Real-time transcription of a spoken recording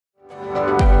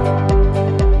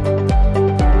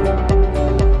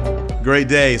Great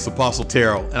day. It's Apostle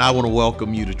Terrell, and I want to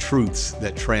welcome you to Truths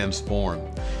That Transform.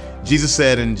 Jesus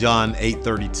said in John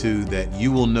 8:32 that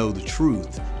you will know the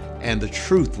truth, and the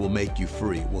truth will make you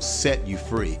free, will set you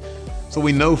free. So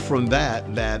we know from that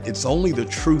it's only the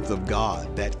truth of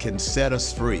God that can set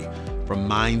us free from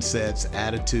mindsets,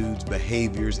 attitudes,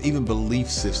 behaviors, even belief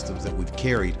systems that we've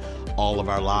carried all of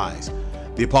our lives.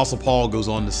 The Apostle Paul goes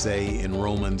on to say in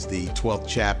Romans, the 12th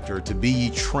chapter, to be ye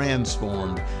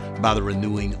transformed by the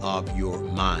renewing of your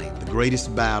mind. The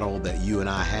greatest battle that you and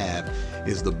I have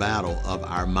is the battle of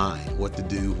our mind. What to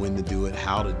do, when to do it,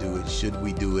 how to do it, should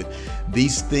we do it?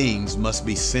 These things must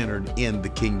be centered in the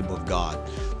kingdom of God.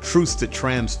 Truths to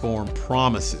Transform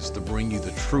promises to bring you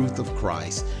the truth of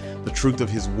Christ, the truth of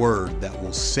His Word that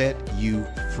will set you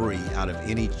free out of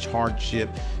any hardship,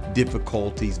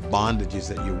 difficulties,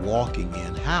 bondages that you're walking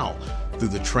in. How? Through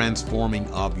the transforming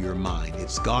of your mind.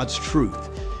 It's God's truth.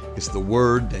 It's the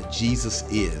Word that Jesus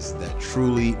is that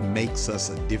truly makes us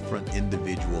a different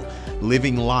individual,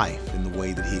 living life in the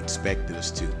way that He expected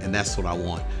us to. And that's what I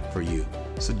want for you.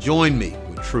 So join me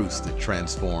with Truths That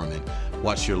Transform and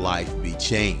watch your life be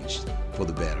changed for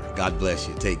the better. God bless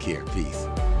you. Take care. Peace.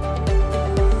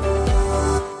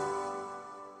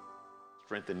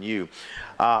 Strengthen you.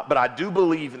 But I do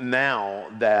believe now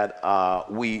that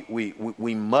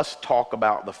we must talk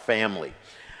about the family.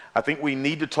 I think we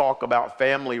need to talk about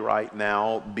family right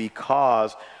now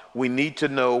because we need to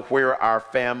know where our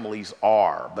families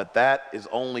are. But that is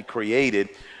only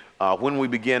created when we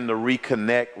begin to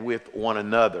reconnect with one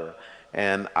another.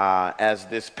 And as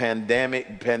this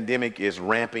pandemic is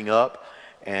ramping up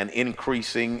and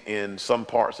increasing in some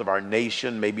parts of our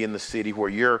nation, maybe in the city where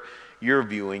you're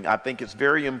viewing, I think it's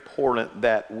very important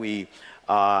that we,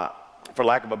 for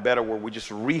lack of a better word, we just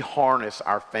reharness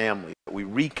our family. We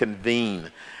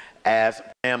reconvene as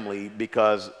family,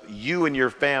 because you and your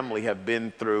family have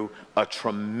been through a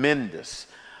tremendous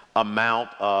amount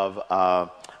of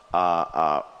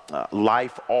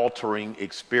life-altering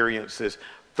experiences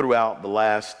throughout the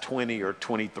last 20 or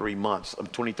 23 months,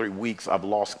 23 weeks. I've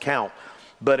lost count.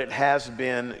 But it has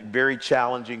been very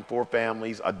challenging for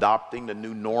families adopting the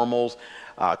new normals,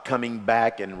 coming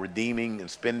back and redeeming and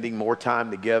spending more time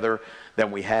together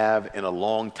than we have in a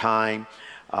long time.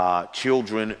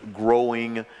 Children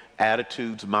growing,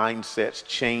 attitudes, mindsets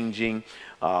changing,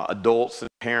 adults and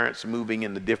parents moving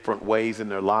into different ways in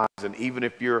their lives. And even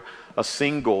if you're a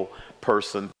single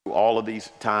person through all of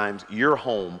these times, your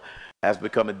home has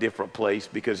become a different place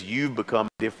because you've become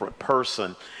a different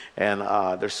person. And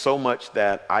there's so much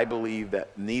that I believe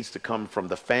that needs to come from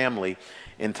the family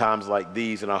in times like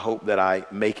these, and I hope that I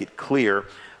make it clear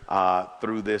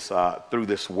through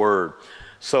this word.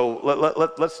 So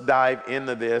let's dive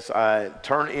into this.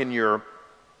 Turn in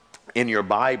your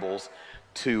Bibles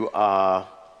to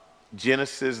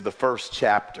Genesis, the first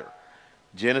chapter.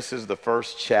 Genesis, the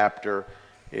first chapter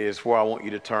is where I want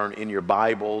you to turn in your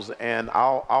Bibles, and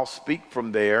I'll speak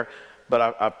from there.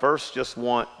 But I first just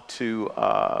want to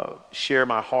share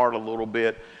my heart a little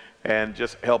bit and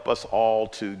just help us all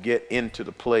to get into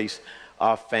the place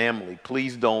of family.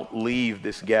 Please don't leave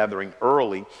this gathering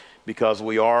early, because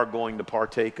we are going to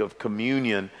partake of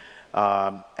communion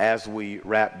as we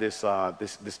wrap this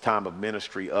time of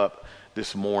ministry up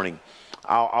this morning.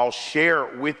 I'll share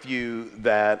with you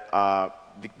that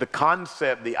the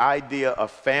concept, the idea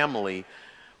of family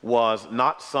was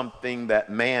not something that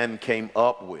man came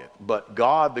up with, but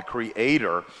God, the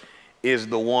Creator, is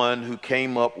the one who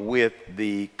came up with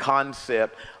the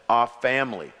concept of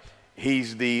family.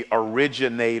 He's the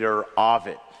originator of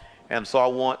it. And so I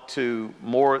want to,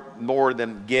 more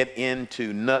than get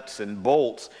into nuts and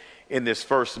bolts in this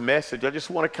first message, I just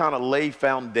want to kind of lay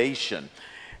foundation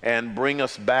and bring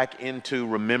us back into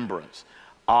remembrance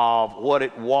of what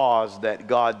it was that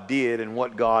God did and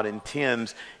what God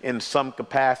intends in some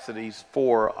capacities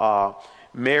for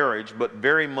marriage, but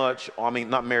very much, I mean,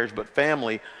 not marriage, but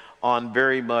family, on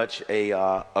very much a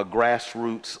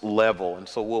grassroots level. And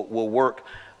so we'll work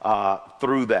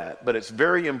through that. But it's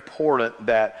very important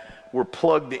that we're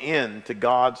plugged in to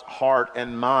God's heart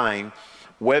and mind.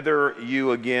 Whether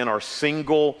you, again, are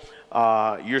single,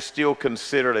 you're still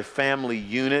considered a family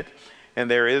unit, and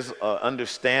there is an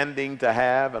understanding to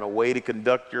have and a way to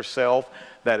conduct yourself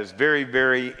that is very,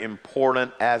 very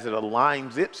important as it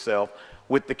aligns itself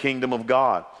with the kingdom of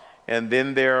God. And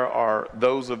then there are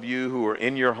those of you who are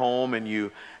in your home and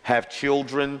you have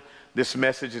children. This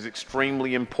message is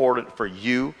extremely important for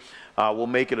you. We'll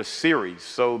make it a series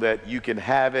so that you can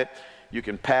have it. You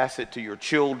can pass it to your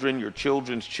children, your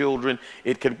children's children.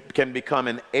 It can become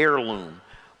an heirloom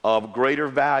of greater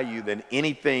value than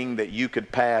anything that you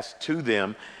could pass to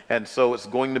them. And so it's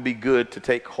going to be good to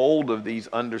take hold of these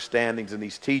understandings and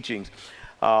these teachings.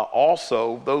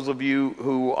 Also, those of you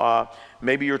who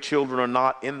maybe your children are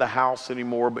not in the house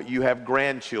anymore, but you have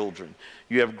grandchildren,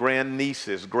 you have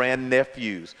grandnieces,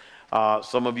 grandnephews.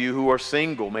 Some of you who are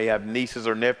single may have nieces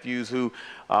or nephews who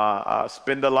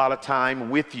spend a lot of time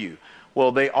with you.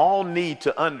 Well, they all need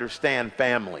to understand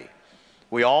family.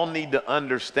 We all need to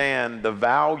understand the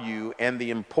value and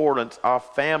the importance of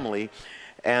family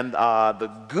and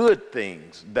the good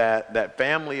things that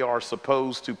family are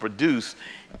supposed to produce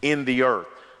in the earth.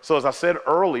 So as I said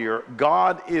earlier,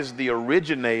 God is the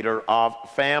originator of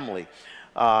family.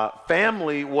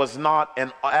 Family was not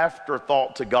an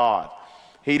afterthought to God.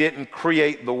 He didn't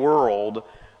create the world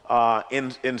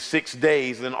in 6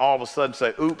 days and then all of a sudden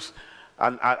say, oops,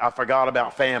 I forgot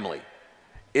about family.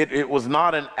 It was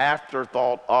not an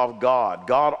afterthought of God.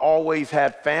 God always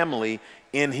had family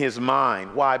in his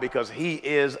mind. Why? Because he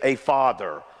is a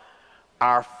father.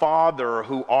 Our Father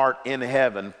who art in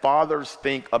heaven. Fathers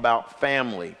think about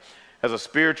family. As a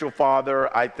spiritual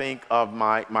father, I think of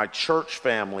my church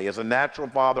family. As a natural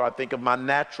father, I think of my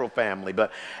natural family.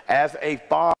 But as a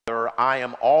father, I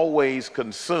am always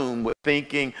consumed with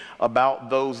thinking about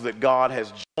those that God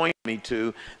has joined me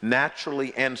to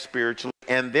naturally and spiritually,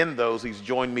 and then those he's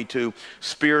joined me to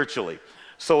spiritually.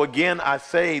 So again, I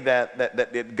say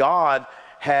that God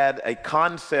had a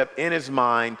concept in his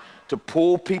mind to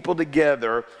pull people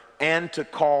together and to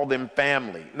call them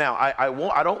family. Now,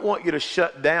 I don't want you to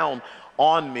shut down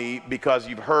on me because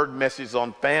you've heard messages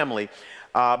on family,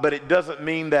 but it doesn't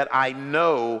mean that I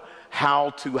know how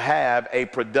to have a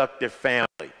productive family.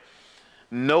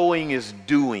 Knowing is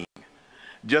doing.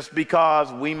 Just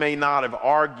because we may not have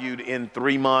argued in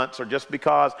 3 months, or just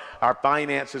because our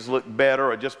finances look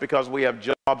better, or just because we have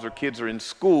jobs or kids are in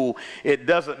school, it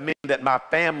doesn't mean that my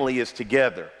family is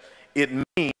together. It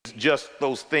means just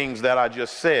those things that I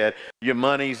just said. Your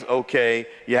money's okay,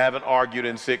 you haven't argued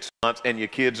in 6 months, and your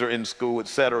kids are in school,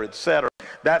 etc., etc.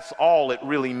 That's all it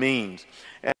really means.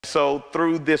 And so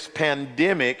through this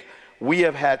pandemic, we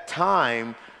have had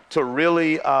time to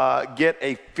really get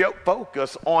a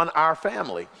focus on our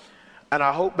family. And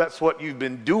I hope that's what you've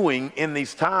been doing in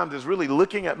these times, is really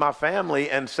looking at my family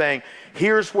and saying,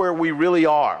 here's where we really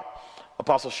are.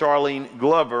 Apostle Charlene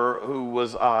Glover, who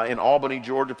was in Albany,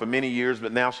 Georgia for many years,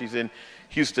 but now she's in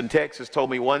Houston, Texas, told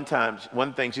me one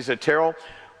thing. She said, Terrell,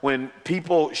 when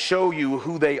people show you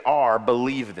who they are,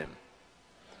 believe them.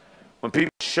 When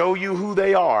people show you who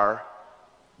they are,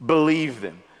 believe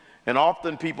them. And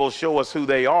often people show us who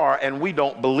they are and we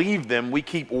don't believe them. We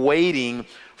keep waiting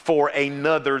for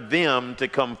another them to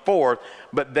come forth,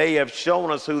 but they have shown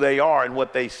us who they are and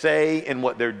what they say and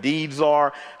what their deeds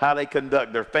are, how they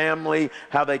conduct their family,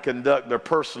 how they conduct their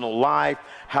personal life,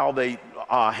 how they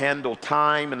handle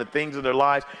time and the things of their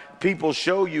lives. People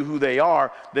show you who they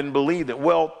are, then believe that.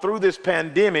 Well, through this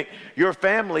pandemic, your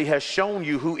family has shown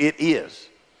you who it is.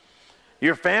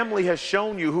 Your family has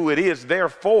shown you who it is.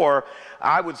 Therefore,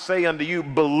 I would say unto you,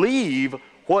 believe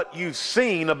what you've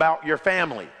seen about your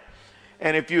family.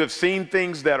 And if you have seen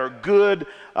things that are good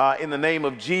in the name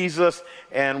of Jesus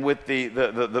and with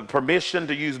the permission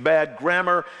to use bad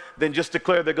grammar, then just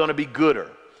declare they're going to be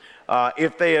gooder.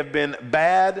 If they have been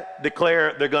bad,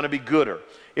 declare they're going to be gooder.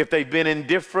 If they've been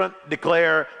indifferent,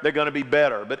 declare they're going to be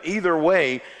better. But either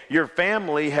way, your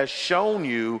family has shown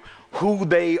you who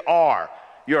they are.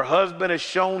 Your husband has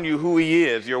shown you who he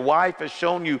is. Your wife has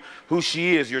shown you who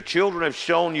she is. Your children have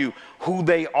shown you who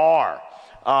they are.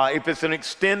 If it's an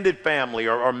extended family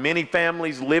or many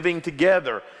families living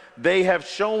together, they have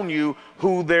shown you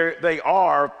who they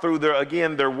are through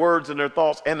their words and their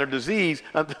thoughts and their disease,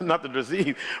 not the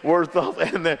disease, words, thoughts,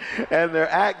 and their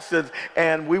actions.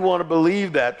 And we want to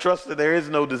believe that. Trust that there is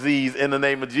no disease in the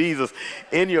name of Jesus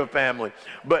in your family.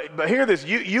 But hear this,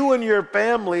 you and your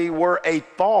family were a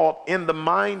thought in the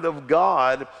mind of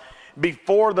God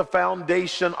before the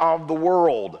foundation of the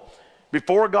world.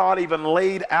 Before God even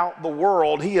laid out the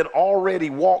world, he had already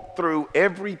walked through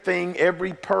everything,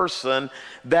 every person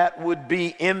that would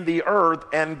be in the earth,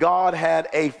 and God had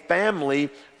a family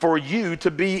for you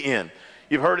to be in.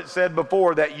 You've heard it said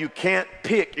before that you can't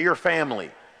pick your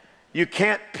family. You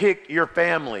can't pick your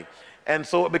family. And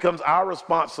so it becomes our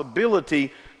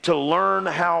responsibility to learn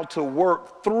how to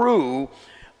work through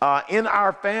in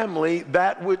our family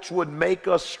that which would make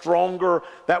us stronger,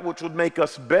 that which would make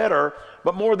us better,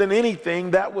 but more than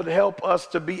anything, that would help us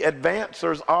to be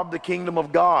advancers of the kingdom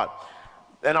of God.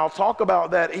 And I'll talk about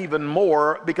that even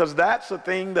more, because that's the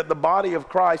thing that the body of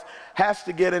Christ has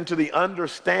to get into the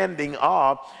understanding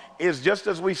of, is just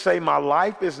as we say, my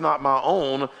life is not my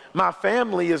own, my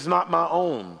family is not my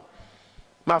own.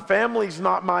 My family's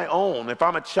not my own. If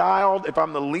I'm a child, if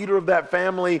I'm the leader of that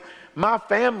family, my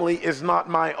family is not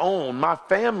my own. My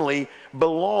family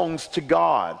belongs to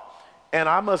God. And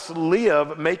I must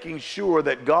live making sure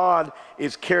that God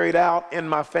is carried out in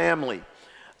my family.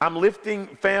 I'm lifting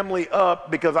family up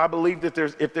because I believe that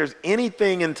if there's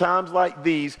anything in times like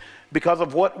these, because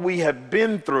of what we have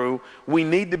been through, we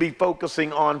need to be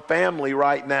focusing on family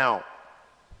right now.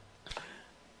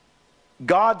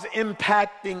 God's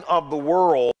impacting of the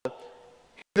world,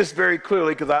 this very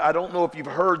clearly, because I don't know if you've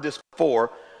heard this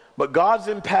before, but God's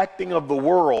impacting of the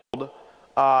world,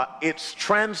 its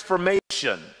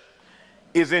transformation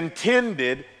is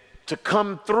intended to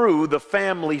come through the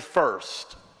family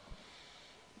first.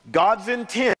 God's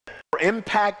intent for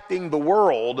impacting the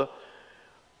world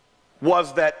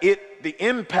was that the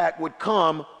impact would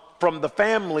come from the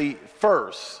family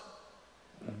first,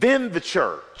 then the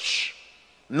church,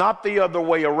 not the other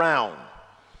way around.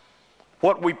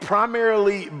 What we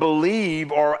primarily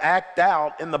believe or act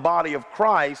out in the body of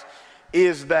Christ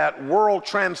is that world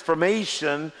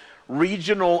transformation,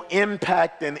 regional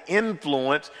impact and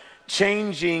influence,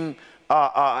 changing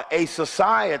a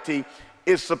society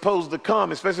is supposed to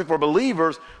come, especially for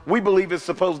believers. We believe it's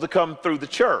supposed to come through the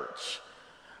church.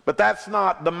 But that's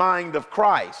not the mind of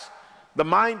Christ. The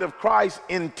mind of Christ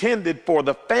intended for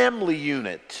the family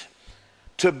unit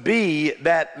to be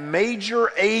that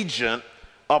major agent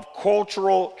of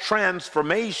cultural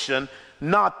transformation,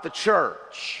 not the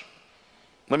church.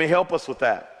 Let me help us with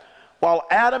that. While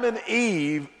Adam and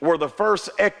Eve were the first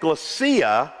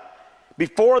ecclesia,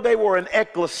 before they were an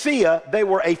ecclesia, they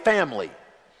were a family.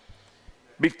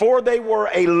 Before they were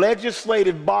a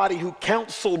legislative body who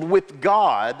counseled with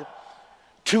God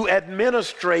to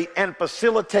administrate and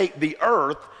facilitate the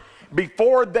earth,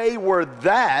 before they were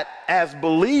that, as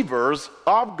believers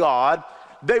of God,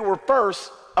 they were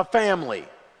first a family.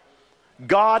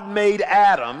 God made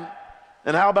Adam,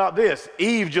 and how about this?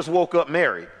 Eve just woke up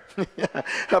married.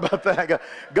 How about that?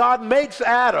 God makes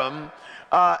Adam,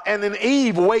 and then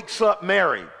Eve wakes up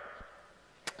married.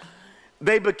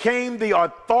 They became the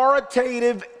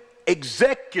authoritative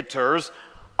executors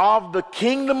of the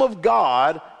kingdom of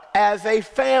God as a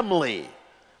family.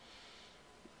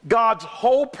 God's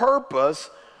whole purpose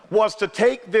was to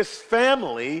take this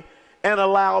family and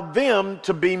allow them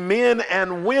to be men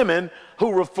and women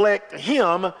who reflect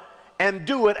Him and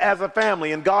do it as a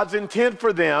family. And God's intent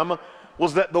for them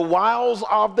was that the wiles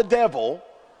of the devil,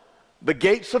 the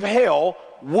gates of hell,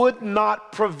 would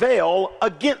not prevail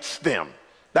against them.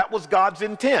 That was God's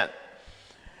intent.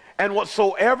 And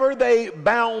whatsoever they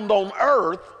bound on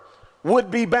earth would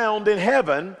be bound in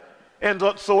heaven, and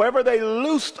whatsoever they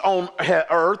loosed on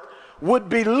earth would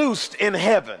be loosed in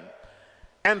heaven.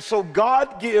 And so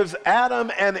God gives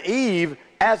Adam and Eve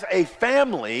as a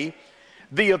family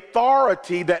the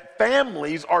authority that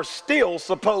families are still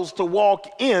supposed to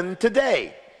walk in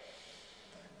today.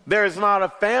 There is not a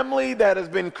family that has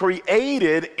been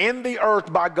created in the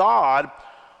earth by God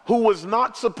who was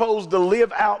not supposed to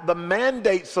live out the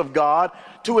mandates of God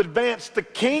to advance the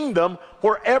kingdom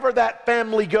wherever that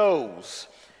family goes.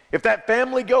 If that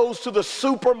family goes to the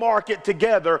supermarket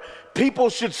together, people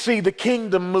should see the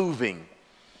kingdom moving.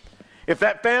 If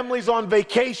that family's on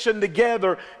vacation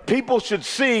together, people should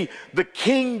see the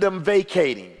kingdom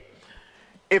vacating.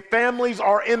 If families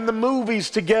are in the movies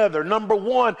together, number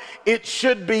one, it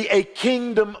should be a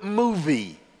kingdom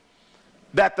movie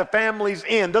that the family's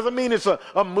in. Doesn't mean it's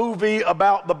a movie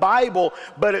about the Bible,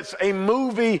 but it's a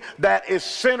movie that is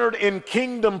centered in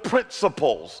kingdom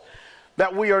principles,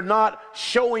 that we are not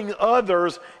showing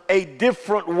others a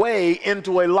different way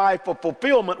into a life of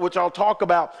fulfillment, which I'll talk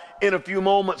about in a few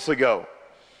moments ago.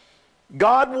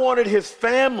 God wanted His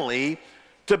family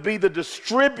to be the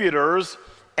distributors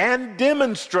and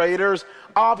demonstrators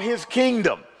of His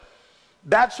kingdom.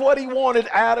 That's what He wanted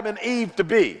Adam and Eve to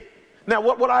be. Now,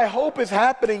 what I hope is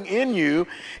happening in you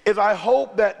is I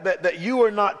hope that you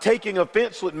are not taking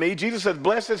offense with me. Jesus says,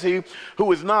 blessed is he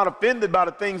who is not offended by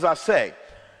the things I say.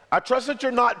 I trust that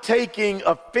you're not taking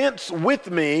offense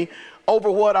with me over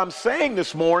what I'm saying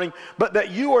this morning, but that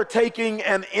you are taking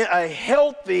a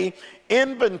healthy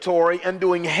inventory and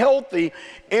doing healthy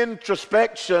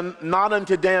introspection, not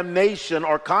unto damnation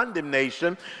or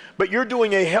condemnation, but you're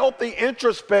doing a healthy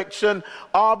introspection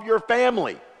of your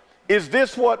family. Is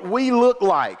this what we look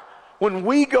like? When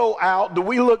we go out, do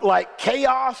we look like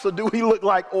chaos or do we look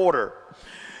like order?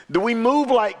 Do we move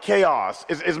like chaos?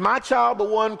 Is my child the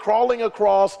one crawling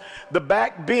across the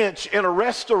back bench in a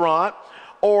restaurant,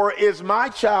 or is my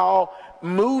child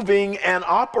moving and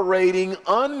operating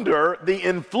under the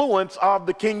influence of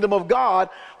the kingdom of God,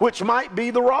 which might be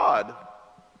the rod.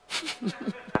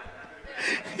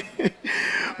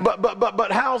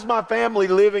 But how's my family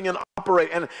living and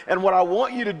operating? And what I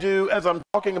want you to do as I'm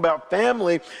talking about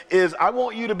family is I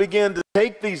want you to begin to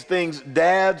take these things,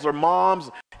 dads or moms,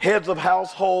 heads of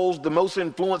households, the most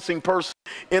influencing person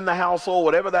in the household,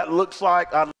 whatever that looks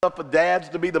like. I'd love for dads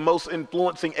to be the most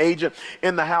influencing agent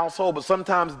in the household, but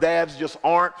sometimes dads just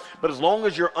aren't. But as long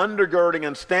as you're undergirding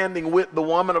and standing with the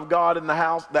woman of God in the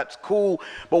house, that's cool.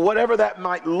 But whatever that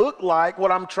might look like,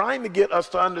 what I'm trying to get us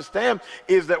to understand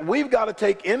is that we've got to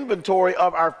take inventory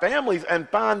of our families and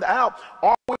find out,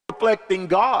 are we reflecting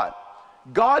God?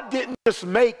 God didn't just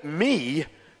make me,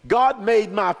 God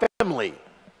made my family.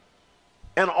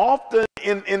 And often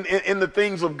in the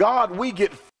things of God, we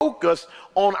get focused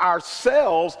on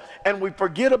ourselves and we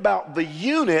forget about the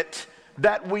unit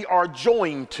that we are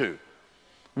joined to.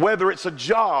 Whether it's a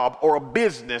job or a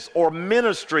business or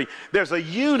ministry, there's a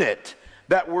unit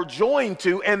that we're joined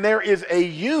to, and there is a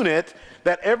unit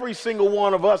that every single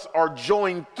one of us are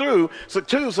joined through. So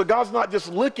God's not just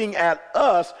looking at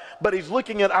us, but he's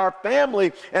looking at our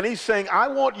family, and he's saying, I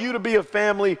want you to be a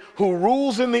family who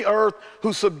rules in the earth,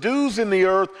 who subdues in the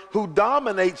earth, who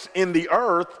dominates in the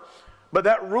earth. But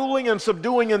that ruling and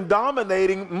subduing and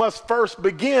dominating must first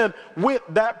begin with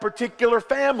that particular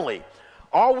family.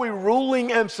 Are we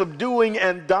ruling and subduing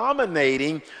and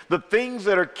dominating the things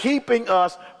that are keeping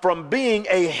us from being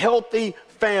a healthy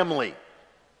family?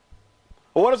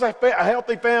 Well, what does a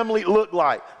healthy family look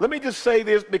like? Let me just say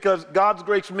this, because God's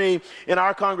graced me in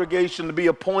our congregation to be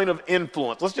a point of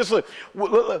influence. Let's just look.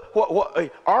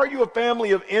 Are you a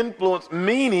family of influence?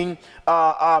 Meaning,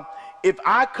 if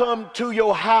I come to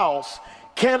your house,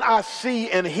 can I see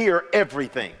and hear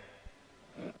everything?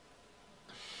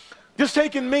 Just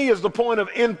taking me as the point of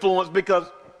influence, because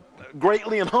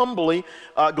greatly and humbly,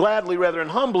 gladly rather and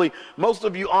humbly, most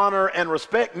of you honor and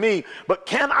respect me. But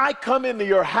can I come into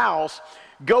your house,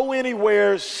 go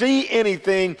anywhere, see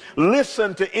anything,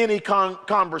 listen to any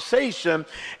conversation,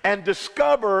 and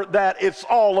discover that it's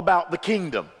all about the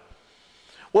kingdom?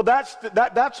 Well,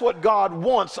 that's what God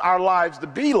wants our lives to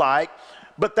be like.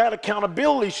 But that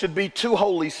accountability should be to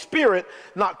Holy Spirit,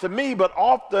 not to me. But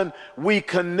often we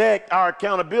connect our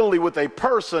accountability with a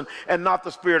person and not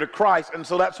the Spirit of Christ. And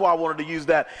so that's why I wanted to use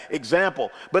that example.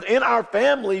 But in our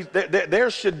families, there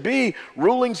should be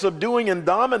ruling, subduing, and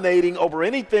dominating over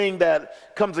anything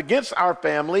that comes against our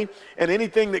family and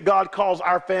anything that God calls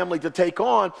our family to take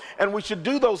on. And we should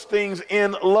do those things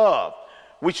in love.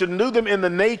 We should do them in the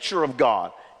nature of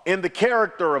God, in the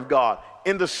character of God,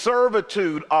 in the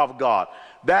servitude of God.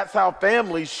 That's how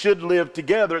families should live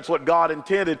together. It's what God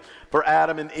intended for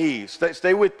Adam and Eve.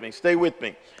 Stay with me. Stay with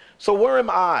me. So where am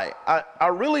I? I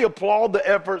really applaud the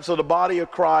efforts of the body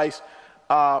of Christ,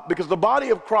 because the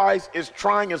body of Christ is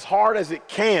trying as hard as it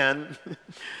can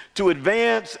to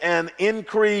advance and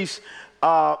increase.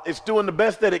 It's doing the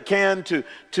best that it can to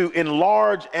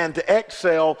enlarge and to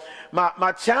excel.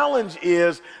 My challenge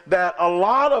is that a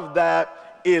lot of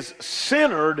that is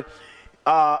centered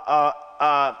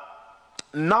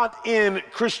not in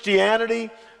Christianity,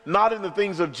 not in the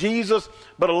things of Jesus,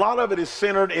 but a lot of it is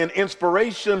centered in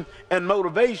inspiration and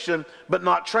motivation, but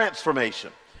not transformation.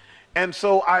 And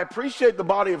so I appreciate the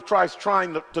body of Christ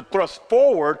trying to thrust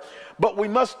forward, but we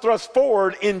must thrust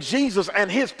forward in Jesus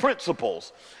and his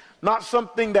principles. Not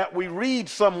something that we read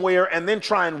somewhere and then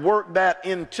try and work that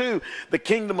into the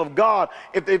kingdom of God.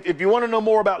 If you want to know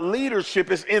more about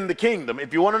leadership, it's in the kingdom.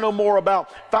 If you want to know more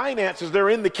about finances, they're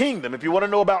in the kingdom. If you want to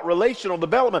know about relational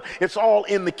development, it's all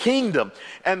in the kingdom.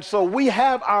 And so we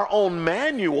have our own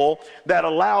manual that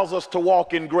allows us to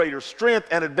walk in greater strength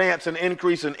and advance and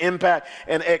increase and impact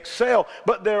and excel.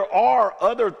 But there are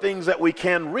other things that we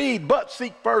can read, but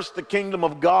seek first the kingdom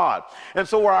of God. And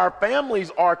so where our families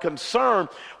are concerned,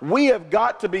 we have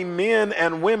got to be men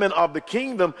and women of the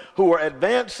kingdom who are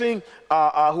advancing,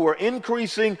 who are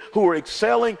increasing, who are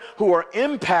excelling, who are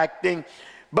impacting,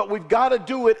 but we've got to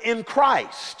do it in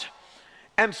Christ.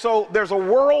 And so there's a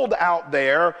world out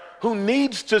there who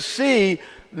needs to see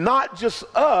not just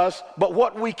us, but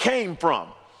what we came from.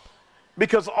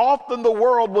 Because often the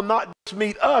world will not just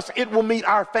meet us, it will meet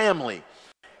our family.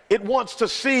 It wants to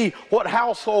see what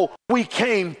household we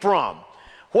came from,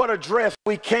 what address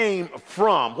we came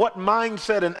from, what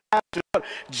mindset and attitude, what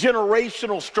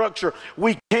generational structure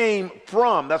we came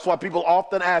from. That's why people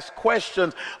often ask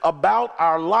questions about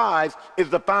our lives, is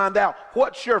to find out,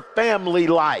 what's your family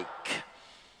like?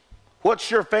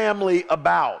 What's your family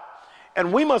about?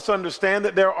 And we must understand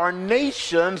that there are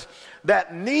nations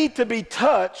that need to be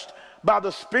touched by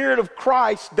the Spirit of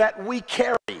Christ that we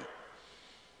carry.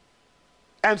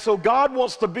 And so God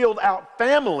wants to build out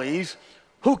families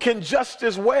who can just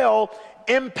as well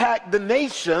impact the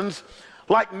nations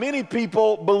like many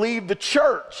people believe the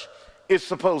church is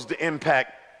supposed to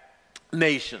impact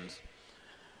nations.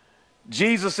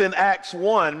 Jesus in Acts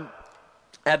 1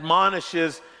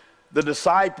 admonishes the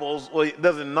disciples, well, he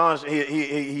doesn't admonish,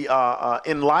 he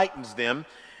enlightens them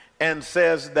and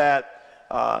says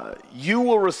that you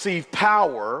will receive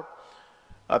power.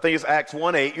 I think it's Acts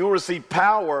 1:8. You will receive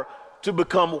power to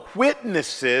become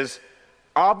witnesses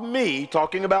of me,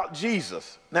 talking about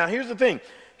Jesus. Now, here's the thing.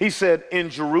 He said, in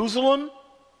Jerusalem,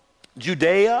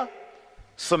 Judea,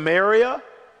 Samaria,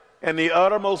 and the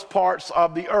uttermost parts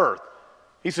of the earth.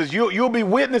 He says, you'll be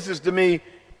witnesses to me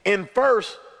in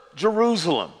first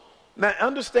Jerusalem. Now,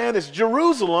 understand this.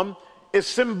 Jerusalem is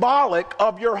symbolic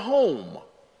of your home.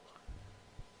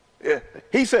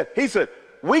 He said,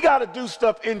 we got to do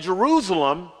stuff in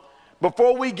Jerusalem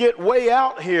before we get way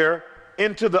out here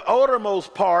into the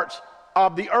uttermost parts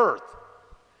of the earth.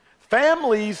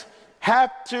 Families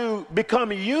have to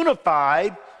become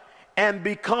unified and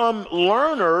become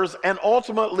learners and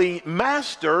ultimately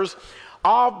masters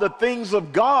of the things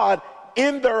of God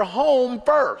in their home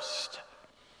first.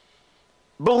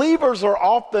 Believers are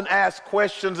often asked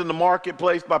questions in the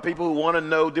marketplace by people who want to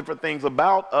know different things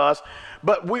about us,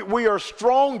 but we are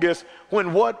strongest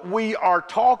when what we are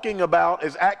talking about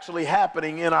is actually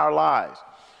happening in our lives.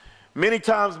 Many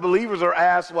times believers are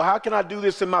asked, well, how can I do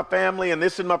this in my family and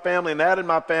this in my family and that in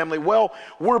my family? Well,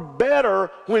 we're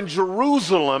better when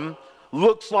Jerusalem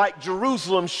looks like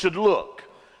Jerusalem should look,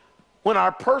 when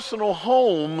our personal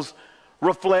homes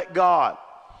reflect God.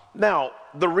 Now,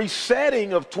 the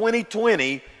resetting of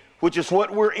 2020, which is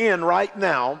what we're in right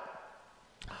now,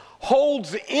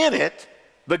 holds in it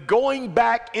the going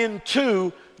back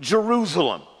into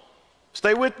Jerusalem.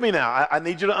 Stay with me now. I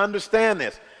need you to understand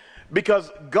this.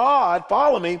 Because God,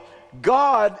 follow me,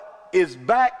 God is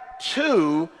back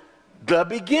to the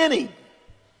beginning.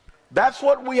 That's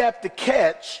what we have to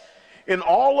catch in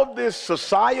all of this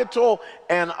societal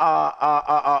and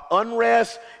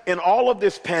unrest, in all of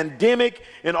this pandemic,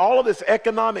 in all of this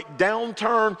economic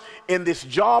downturn, in this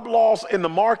job loss in the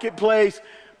marketplace.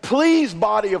 Please,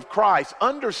 body of Christ,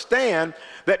 understand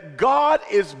that God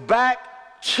is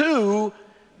back to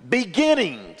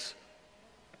beginnings.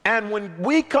 And when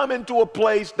we come into a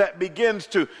place that begins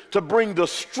to bring the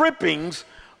strippings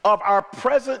of our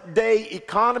present day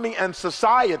economy and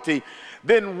society,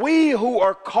 then we who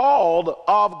are called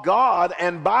of God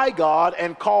and by God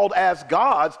and called as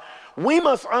gods, we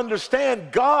must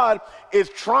understand God is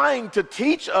trying to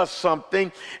teach us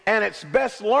something, and it's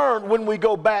best learned when we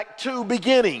go back to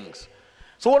beginnings.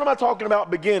 So what am I talking about,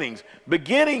 beginnings?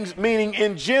 Beginnings meaning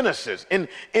in Genesis. In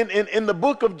the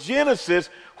book of Genesis,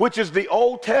 which is the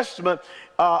Old Testament,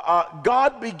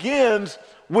 God begins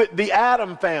with the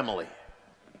Adam family.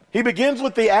 He begins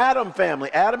with the Adam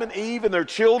family, Adam and Eve and their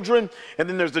children, and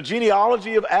then there's the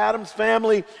genealogy of Adam's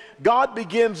family. God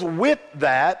begins with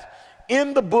that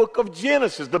in the book of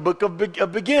Genesis, the book of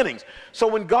beginnings. So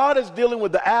when God is dealing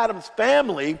with the Adam's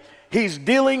family, he's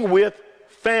dealing with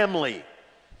family.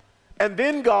 And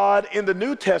then God, in the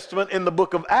New Testament, in the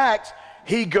book of Acts,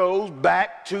 he goes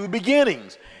back to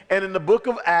beginnings. And in the book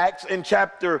of Acts, in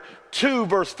chapter 2,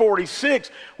 verse 46,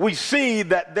 we see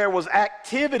that there was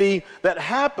activity that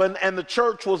happened and the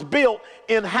church was built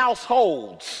in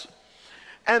households.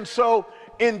 And so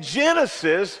in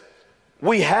Genesis,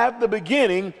 we have the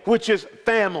beginning, which is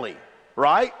family,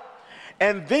 right?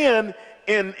 And then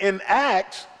in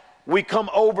Acts, we come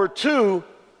over to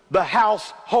the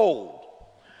household.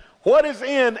 What is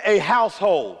in a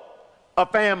household? A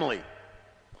family.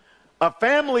 A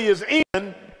family is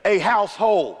in a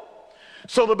household.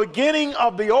 So the beginning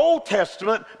of the Old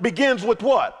Testament begins with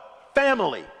what?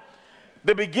 Family.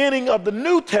 The beginning of the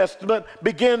New Testament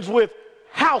begins with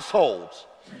households.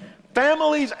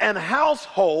 Families and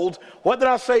households, what did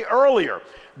I say earlier?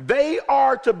 They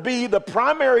are to be the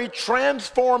primary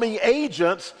transforming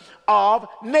agents of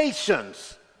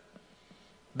nations.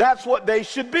 That's what they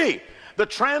should be. The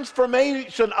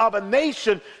transformation of a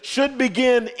nation should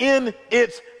begin in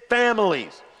its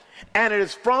families. And it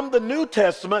is from the New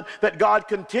Testament that God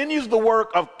continues the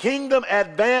work of kingdom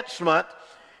advancement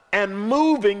and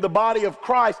moving the body of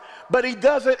Christ, but he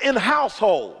does it in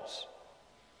households.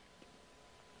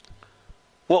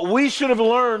 What we should have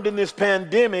learned in this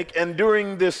pandemic and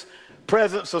during this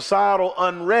present societal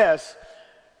unrest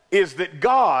is that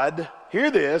God, hear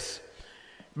this,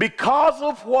 because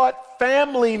of what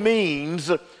family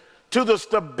means to the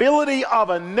stability of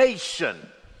a nation,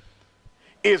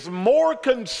 is more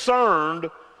concerned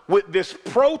with this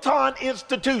proton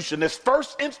institution, this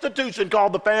first institution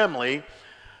called the family,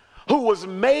 who was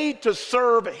made to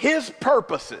serve his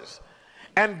purposes.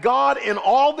 And God, in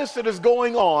all this that is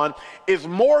going on, is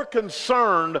more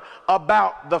concerned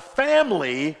about the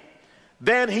family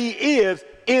than he is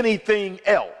anything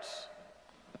else.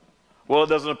 Well, it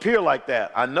doesn't appear like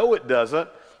that. I know it doesn't,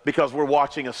 because we're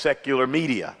watching a secular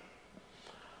media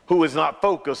who is not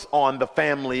focused on the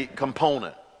family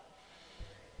component.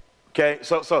 Okay,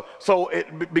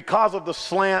 because of the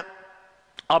slant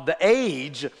of the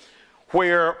age,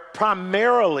 where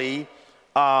primarily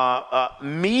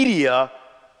media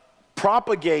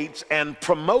propagates and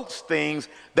promotes things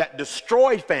that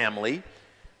destroy family,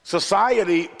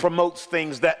 society promotes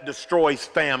things that destroys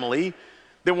family,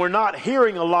 then we're not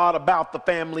hearing a lot about the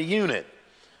family unit.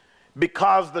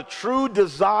 Because the true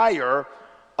desire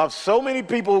of so many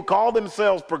people who call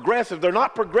themselves progressive, they're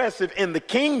not progressive in the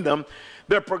kingdom,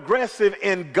 they're progressive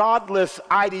in godless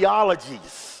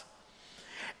ideologies.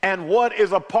 And what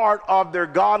is a part of their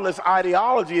godless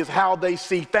ideology is how they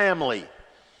see family.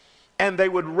 And they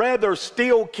would rather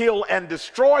steal, kill, and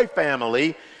destroy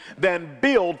family than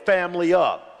build family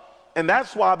up. And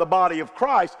that's why the body of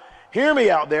Christ, hear me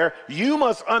out there, you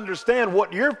must understand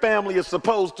what your family is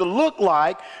supposed to look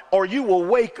like, or you will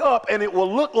wake up and it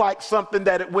will look like something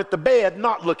that it went to bed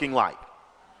not looking like.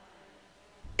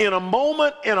 In a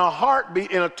moment, in a heartbeat,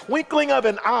 in a twinkling of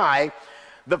an eye,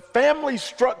 the family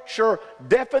structure,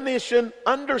 definition,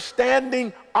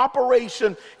 understanding,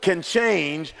 operation can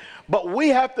change, but we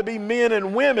have to be men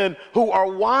and women who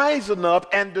are wise enough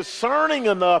and discerning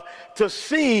enough to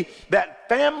see that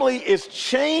family is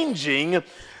changing,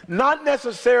 not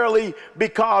necessarily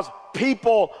because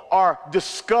people are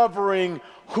discovering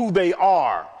who they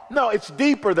are. No, it's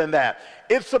deeper than that.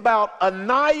 It's about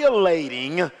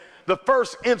annihilating the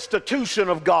first institution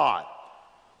of God.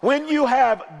 When you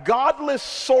have godless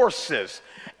sources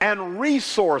and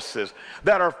resources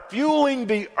that are fueling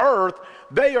the earth,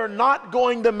 they are not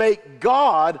going to make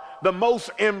God the most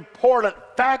important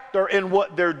factor in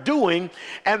what they're doing.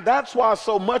 And that's why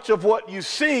so much of what you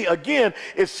see, again,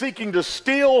 is seeking to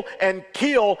steal and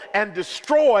kill and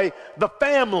destroy the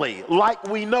family like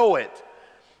we know it.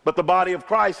 But the body of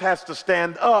Christ has to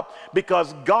stand up,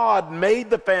 because God made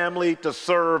the family to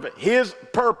serve his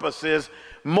purposes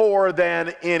more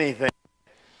than anything.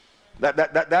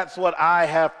 That's what I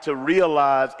have to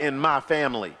realize in my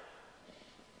family,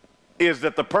 is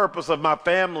that the purpose of my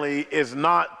family is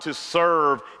not to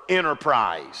serve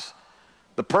enterprise.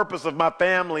 The purpose of my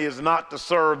family is not to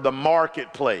serve the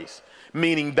marketplace,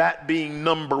 meaning that being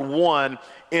number one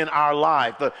in our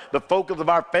life. The focus of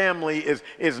our family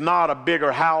is not a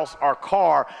bigger house or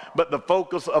car, but the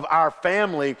focus of our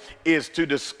family is to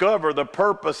discover the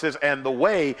purposes and the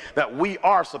way that we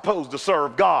are supposed to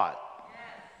serve God.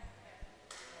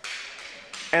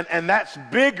 And that's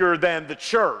bigger than the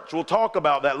church. We'll talk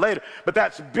about that later, but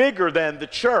that's bigger than the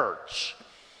church.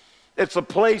 It's a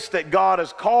place that God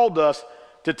has called us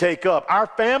to take up. Our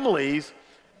families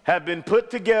have been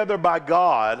put together by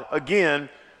God, again,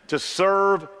 to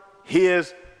serve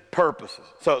his purposes.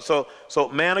 So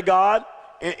man of God,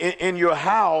 in your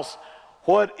house,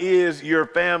 what is your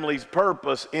family's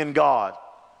purpose in God?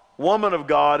 Woman of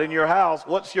God, in your house,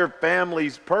 what's your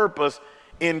family's purpose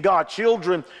in God?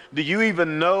 Children, do you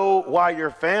even know why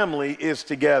your family is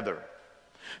together?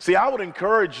 See, I would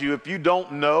encourage you, if you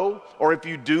don't know, or if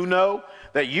you do know,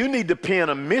 that you need to pen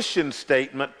a mission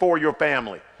statement for your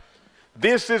family.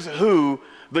 This is who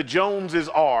the Joneses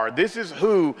are. This is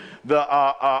who the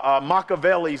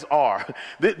Machiavellis are.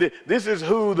 This is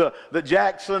who the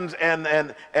Jacksons and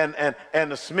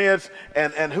the Smiths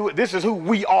and who. This is who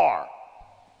we are.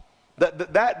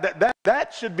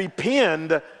 That should be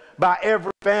penned by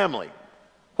every family.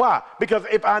 Why? Because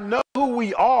if I know who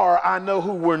we are, I know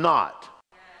who we're not.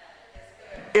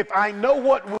 If I know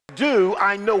what we do,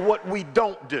 I know what we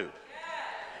don't do.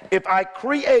 If I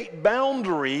create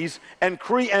boundaries and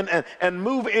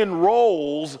move in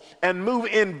roles and move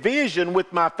in vision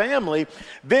with my family,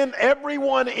 then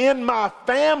everyone in my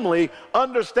family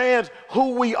understands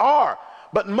who we are.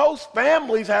 But most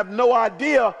families have no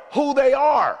idea who they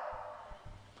are.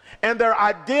 And their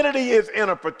identity is in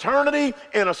a fraternity,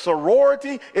 in a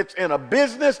sorority, it's in a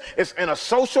business, it's in a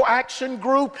social action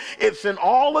group, it's in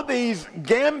all of these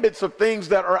gambits of things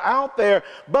that are out there,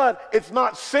 but it's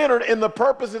not centered in the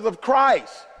purposes of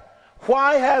Christ.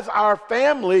 Why has our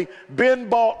family been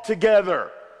brought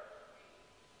together?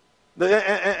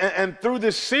 And through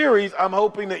this series, I'm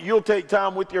hoping that you'll take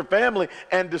time with your family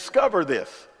and discover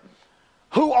this.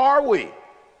 Who are we?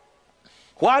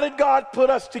 Why did God put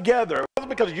us together? It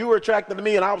wasn't because you were attracted to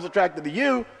me and I was attracted to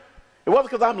you. It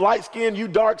wasn't because I'm light-skinned, you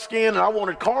dark-skinned, and I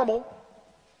wanted caramel.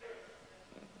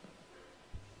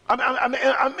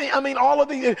 I mean, all of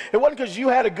these, it wasn't because you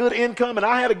had a good income and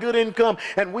I had a good income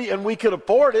and we could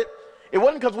afford it. It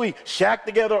wasn't because we shacked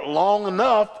together long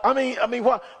enough. I mean,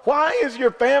 why is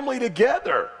your family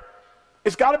together?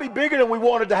 It's got to be bigger than we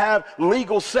wanted to have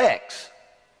legal sex.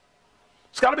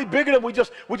 It's got to be bigger than we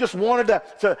just wanted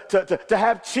to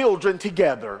have children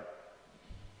together.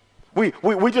 We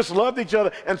just loved each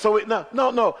other, and so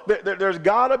no. There's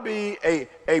got to be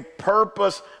a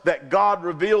purpose that God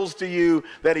reveals to you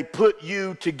that He put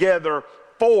you together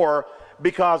for.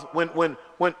 Because when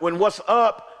what's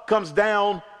up comes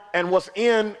down and what's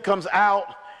in comes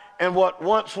out, and what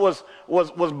once was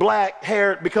black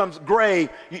hair becomes gray,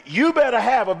 you better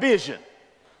have a vision.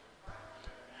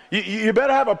 You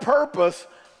better have a purpose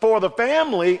for the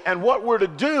family and what we're to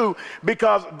do,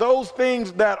 because those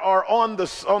things that are on the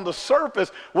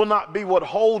surface will not be what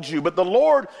holds you. But the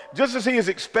Lord, just as He is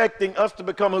expecting us to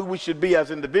become who we should be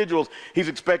as individuals, He's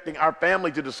expecting our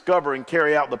family to discover and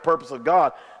carry out the purpose of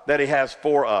God that He has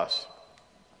for us.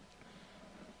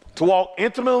 To walk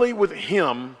intimately with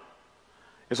Him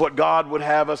is what God would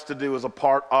have us to do as a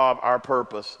part of our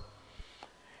purpose.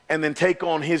 And then take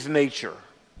on His nature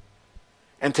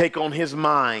and take on His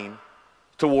mind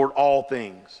toward all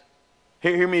things.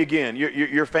 Hear me again.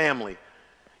 Your family.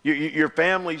 Your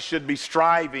family should be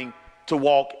striving to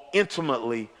walk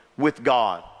intimately with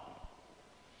God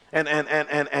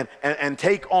and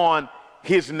take on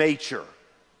His nature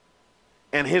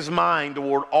and His mind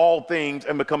toward all things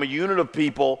and become a unit of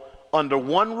people under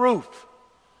one roof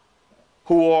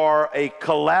who are a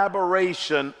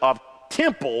collaboration of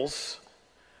temples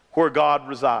where God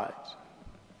resides.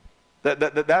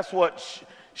 That's what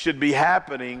should be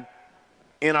happening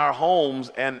in our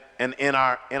homes and in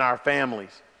our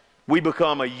families. We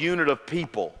become a unit of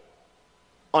people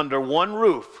under one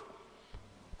roof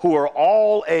who are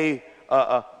all a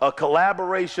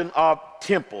collaboration of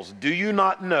temples. Do you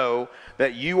not know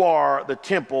that you are the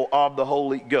temple of the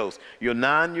Holy Ghost? Your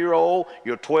 9-year-old,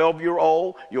 your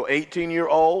 12-year-old, your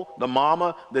 18-year-old, the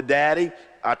mama, the daddy,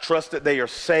 I trust that they are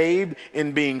saved.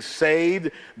 In being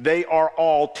saved, they are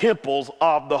all temples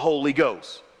of the Holy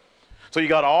Ghost. So you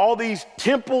got all these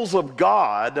temples of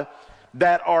God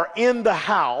that are in the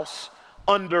house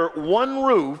under one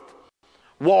roof,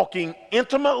 walking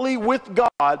intimately with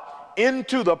God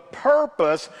into the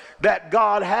purpose that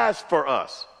God has for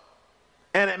us.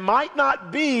 And it might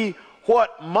not be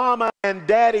what mama and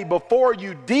daddy before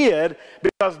you did,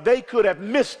 because they could have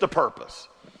missed the purpose.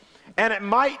 And it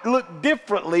might look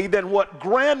differently than what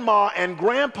grandma and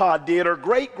grandpa did, or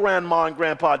great grandma and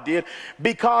grandpa did,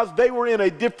 because they were in a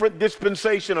different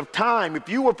dispensation of time. If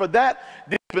you were for that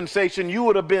dispensation, you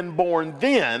would have been born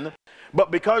then.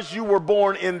 But because you were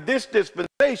born in this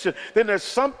dispensation, then there's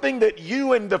something that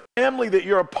you and the family that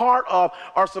you're a part of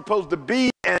are supposed to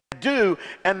be and do.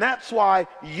 And that's why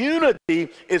unity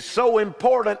is so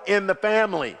important in the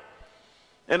family.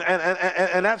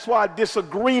 And that's why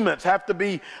disagreements have to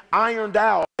be ironed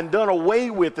out and done away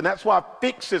with. And that's why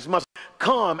fixes must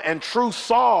come and true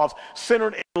solves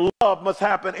centered in love must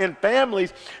happen in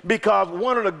families, because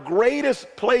one of the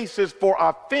greatest places for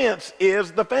offense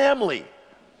is the family.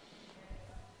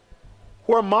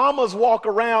 Where mamas walk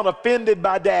around offended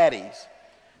by daddies,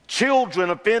 children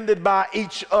offended by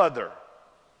each other,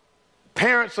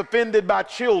 parents offended by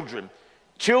children,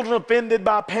 children offended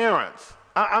by parents.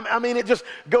 I mean, it just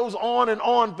goes on and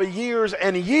on for years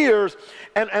and years.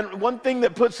 And one thing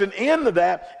that puts an end to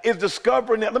that is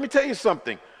discovering that, let me tell you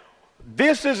something,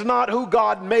 this is not who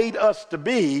God made us to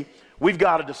be. We've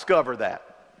got to discover that.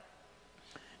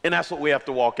 And that's what we have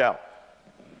to walk out.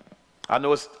 I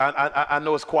know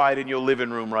it's quiet in your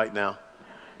living room right now.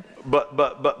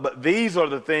 But these are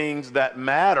the things that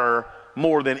matter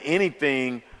more than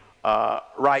anything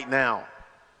right now.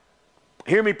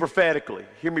 Hear me prophetically.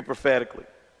 Hear me prophetically.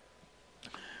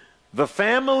 The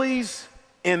families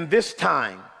in this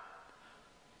time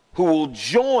who will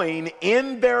join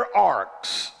in their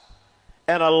arcs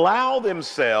and allow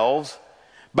themselves,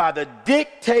 by the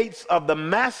dictates of the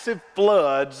massive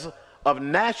floods of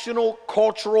national,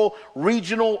 cultural,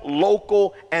 regional,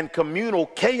 local, and communal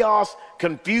chaos,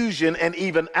 confusion, and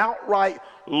even outright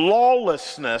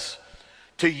lawlessness,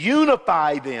 to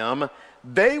unify them,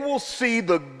 they will see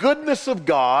the goodness of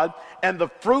God and the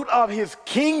fruit of His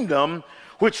kingdom,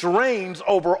 which reigns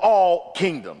over all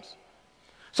kingdoms.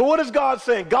 So what is God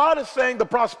saying? God is saying the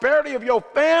prosperity of your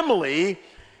family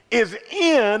is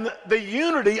in the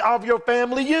unity of your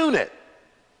family unit.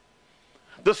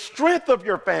 The strength of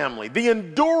your family, the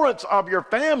endurance of your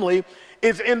family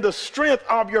is in the strength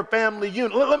of your family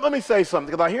unit. Let me say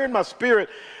something, because I hear in my spirit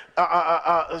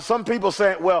some people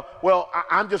saying, well,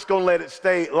 I'm just going to let it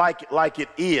stay like it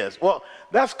is. Well,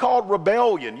 that's called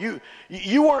rebellion.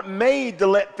 You weren't made to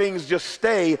let things just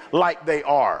stay like they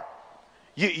are.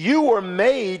 You were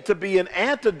made to be an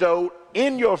antidote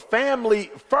in your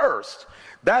family first.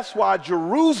 That's why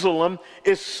Jerusalem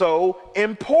is so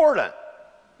important.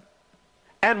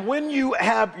 And when you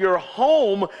have your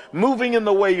home moving in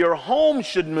the way your home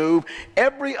should move,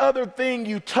 every other thing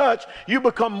you touch, you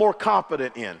become more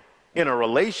confident in. In a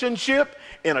relationship,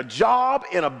 in a job,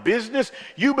 in a business,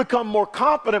 you become more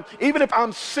confident. Even if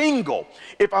I'm single,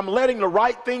 if I'm letting the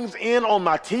right things in on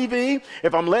my TV,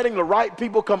 if I'm letting the right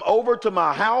people come over to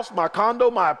my house, my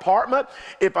condo, my apartment,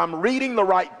 if I'm reading the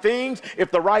right things, if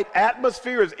the right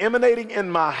atmosphere is emanating in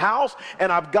my house,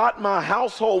 and I've got my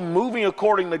household moving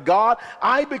according to God,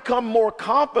 I become more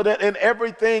confident in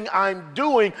everything I'm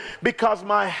doing because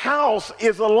my house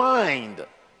is aligned.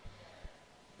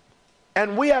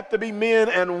 And we have to be men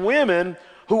and women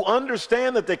who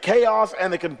understand that the chaos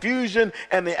and the confusion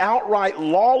and the outright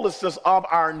lawlessness of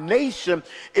our nation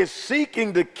is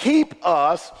seeking to keep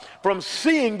us from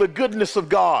seeing the goodness of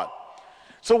God.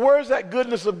 So where's that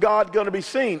goodness of God going to be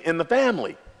seen? In the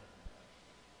family.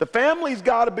 The family's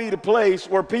got to be the place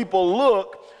where people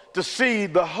look to see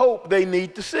the hope they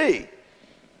need to see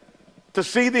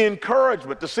the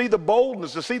encouragement, to see the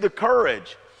boldness, to see the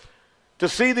courage, to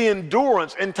see the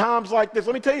endurance in times like this.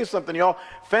 Let me tell you something, y'all.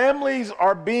 Families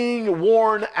are being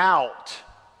worn out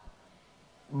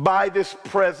by this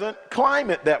present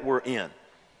climate that we're in.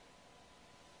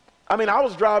 I mean, I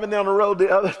was driving down the road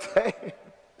the other day,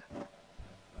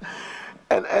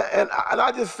 and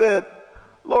I just said,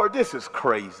 Lord, this is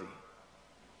crazy.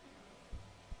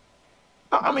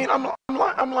 I mean, I'm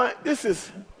like, this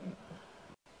is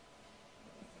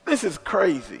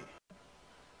crazy.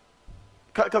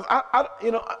 Because I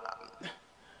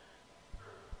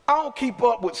don't keep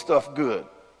up with stuff good.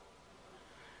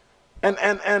 And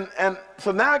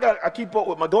so now I keep up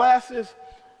with my glasses,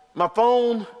 my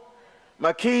phone,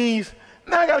 my keys.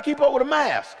 Now I got to keep up with a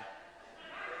mask.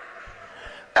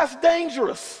 That's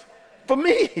dangerous for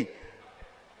me.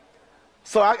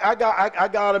 So I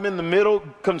got them in the middle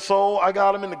console. I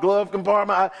got them in the glove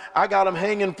compartment. I got them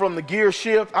hanging from the gear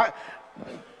shift.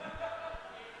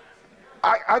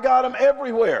 I got them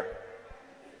everywhere.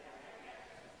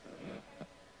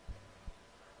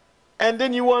 And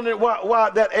then you wonder why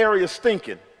that area is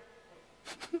stinking.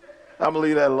 I'm going to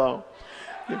leave that alone.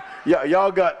 Yeah,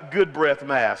 y'all got good breath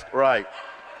mask, right?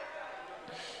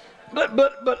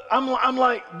 But I'm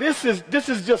like, this is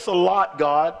just a lot,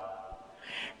 God.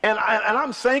 And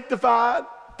I'm sanctified,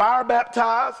 fire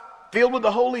baptized, filled with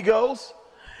the Holy Ghost,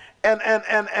 and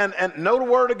know the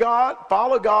Word of God,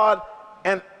 follow God,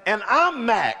 and I'm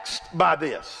maxed by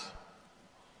this.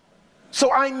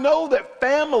 So I know that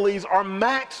families are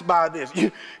maxed by this.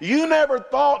 You never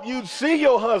thought you'd see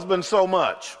your husband so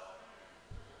much.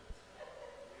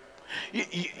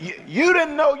 You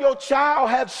didn't know your child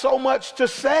had so much to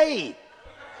say.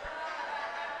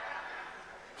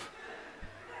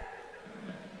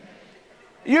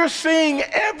 You're seeing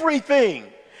everything.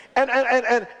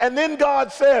 And then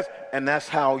God says, and that's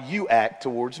how you act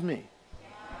towards me.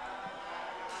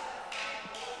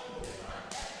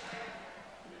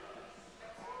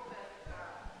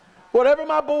 Whatever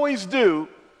my boys do,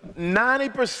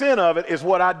 90% of it is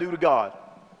what I do to God.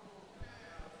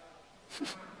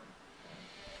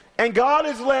 And God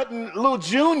is letting little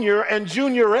Junior and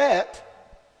Juniorette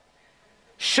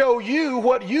show you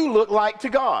what you look like to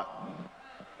God.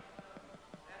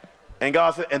 And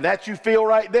God said, and that you feel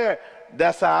right there,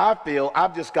 that's how I feel.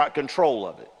 I've just got control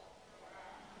of it.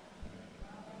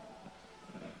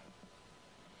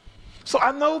 So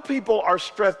I know people are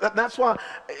stressed. That's why,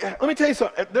 let me tell you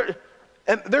something.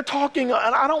 They're talking,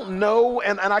 and I don't know,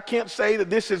 and I can't say that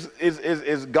this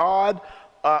is God.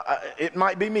 It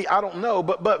might be me. I don't know.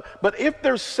 But if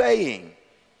they're saying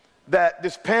that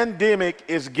this pandemic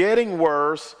is getting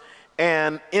worse,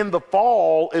 and in the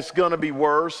fall it's going to be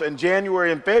worse, and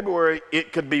January and February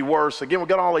it could be worse. Again, we've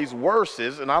got all these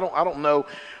worses, and I don't know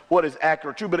what is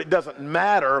accurate or true, but it doesn't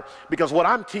matter, because what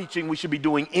I'm teaching we should be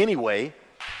doing anyway.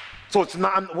 So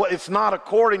it's not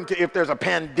according to if there's a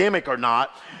pandemic or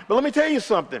not. But let me tell you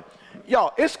something.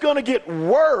 Y'all, it's going to get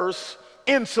worse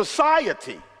in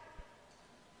society.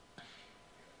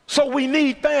 So we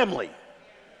need family.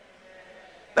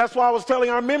 That's why I was telling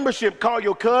our membership, call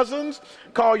your cousins,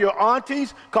 call your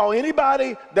aunties, call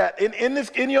anybody that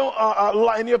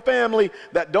in your family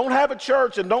that don't have a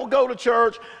church and don't go to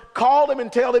church. Call them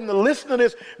and tell them to listen to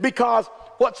this, because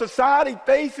what society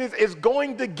faces is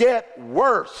going to get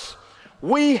worse.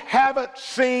 We haven't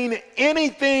seen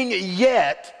anything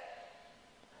yet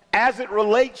as it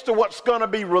relates to what's going to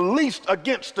be released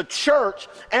against the church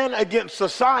and against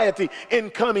society in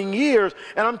coming years.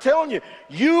 And I'm telling you,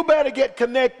 you better get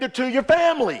connected to your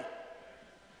family,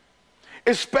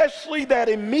 especially that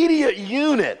immediate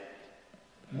unit.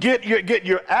 Get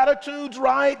your attitudes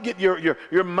right, get your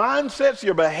mindsets,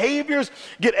 your behaviors,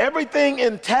 get everything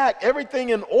intact, everything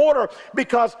in order,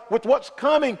 because with what's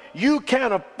coming, you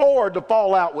can't afford to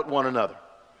fall out with one another.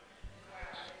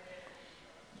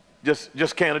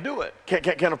 Just can't do it.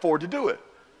 Can't afford to do it.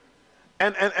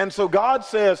 And so God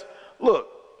says, look,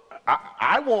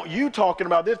 I want you talking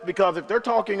about this, because if they're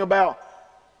talking about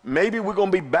maybe we're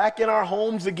going to be back in our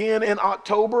homes again in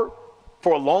October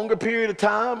for a longer period of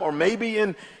time, or maybe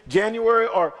in January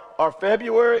or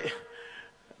February,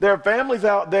 there are families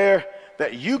out there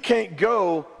that you can't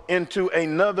go into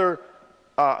another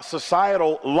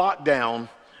societal lockdown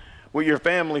with your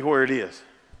family where it is.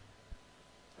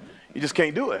 You just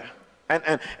can't do it.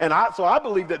 So I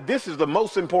believe that this is the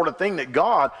most important thing that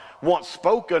God wants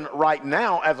spoken right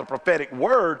now as a prophetic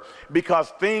word, because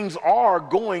things are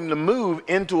going to move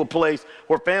into a place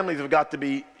where families have got to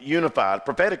be unified.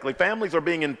 Prophetically, families are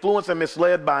being influenced and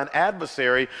misled by an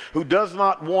adversary who does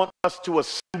not want us to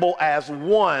assemble as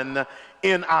one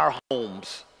in our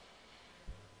homes.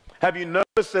 Have you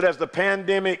noticed that as the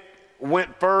pandemic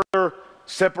went further,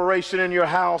 separation in your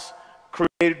house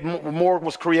more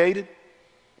was created?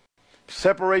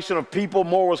 Separation of people,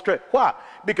 more was created. Why?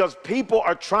 Because people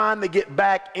are trying to get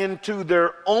back into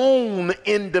their own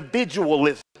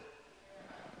individualism.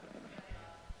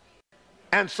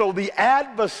 And so the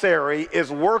adversary is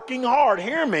working hard.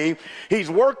 Hear me. He's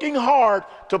working hard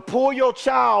to pull your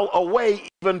child away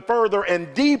even further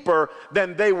and deeper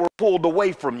than they were pulled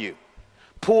away from you.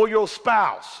 Pull your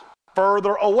spouse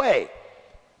further away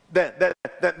than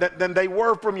they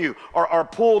were from you, or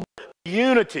pull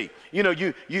unity. You know,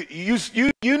 you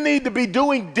need to be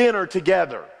doing dinner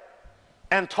together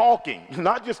and talking,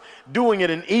 not just doing it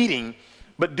and eating,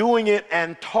 but doing it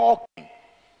and talking.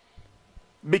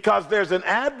 Because there's an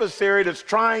adversary that's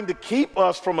trying to keep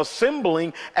us from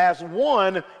assembling as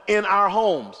one in our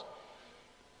homes.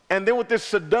 And then with this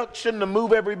seduction to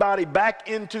move everybody back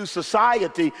into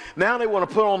society, now they want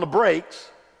to put on the brakes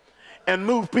and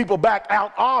move people back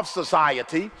out of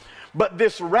society. But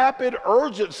this rapid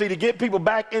urgency to get people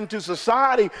back into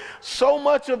society, so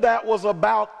much of that was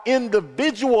about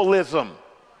individualism.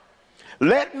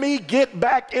 Let me get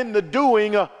back into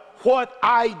doing what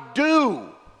I do,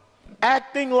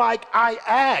 acting like I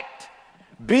act,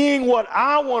 being what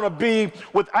I want to be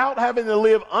without having to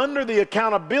live under the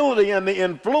accountability and the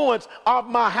influence of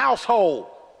my household.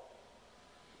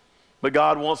 But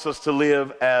God wants us to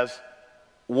live as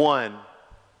one.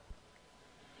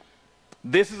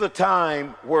 This is a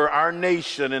time where our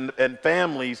nation and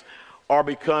families are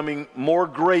becoming more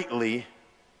greatly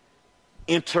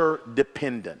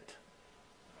interdependent.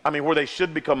 I mean, where they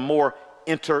should become more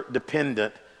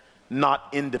interdependent, not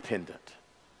independent.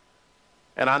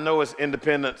 And I know it's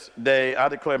Independence Day. I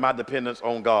declare my dependence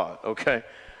on God, okay?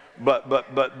 But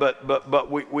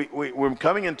we're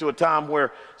coming into a time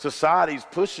where society is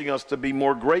pushing us to be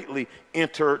more greatly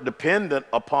interdependent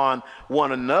upon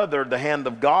one another. The hand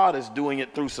of God is doing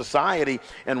it through society,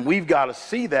 and we've got to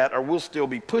see that, or we'll still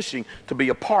be pushing to be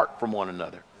apart from one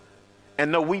another.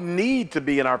 And no, we need to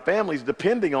be in our families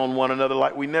depending on one another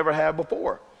like we never have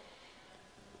before.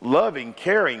 Loving,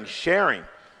 caring, sharing.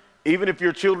 Even if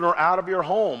your children are out of your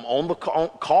home,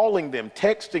 calling them,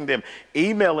 texting them,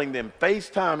 emailing them,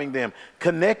 FaceTiming them,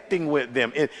 connecting with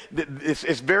them.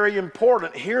 It's very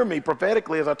important. Hear me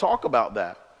prophetically as I talk about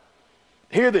that.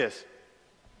 Hear this.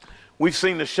 We've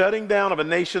seen the shutting down of a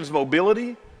nation's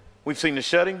mobility. We've seen the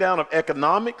shutting down of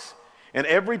economics. And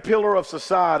every pillar of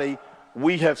society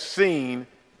we have seen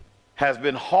has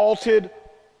been halted,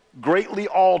 greatly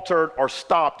altered, or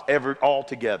stopped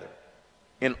altogether.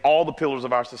 In all the pillars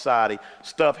of our society,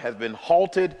 stuff has been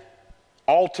halted,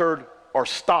 altered, or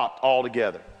stopped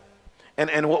altogether.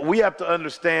 And what we have to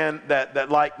understand that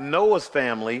like Noah's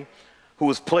family, who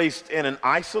was placed in an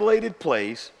isolated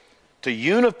place to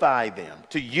unify them,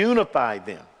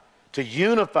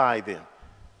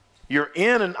 You're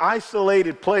in an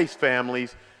isolated place,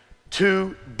 families,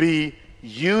 to be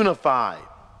unified.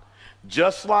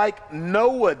 Just like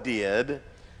Noah did,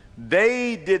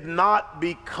 they did not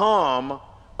become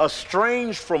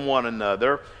estranged from one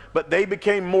another, but they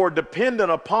became more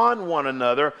dependent upon one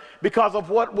another because of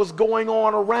what was going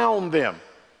on around them.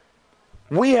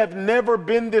 We have never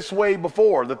been this way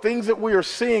before. The things that we are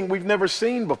seeing, we've never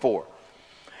seen before.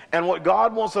 And what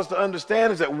God wants us to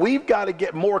understand is that we've got to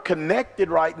get more connected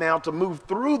right now to move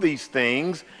through these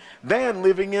things than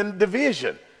living in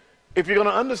division. If you're going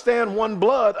to understand one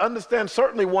blood, understand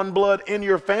certainly one blood in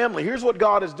your family. Here's what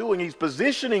God is doing. He's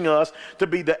positioning us to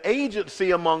be the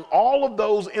agency among all of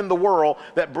those in the world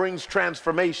that brings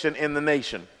transformation in the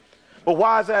nation. But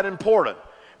why is that important?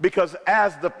 Because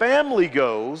as the family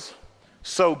goes,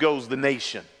 so goes the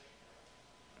nation.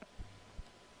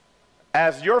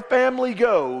 As your family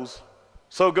goes,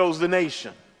 so goes the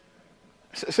nation.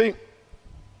 See,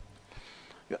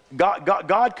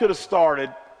 God could have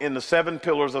started in the 7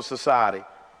 pillars of society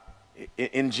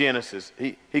in Genesis.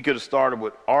 He could have started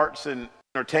with arts and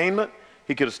entertainment.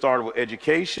 He could have started with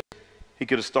education. He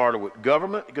could have started with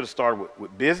government. He could have started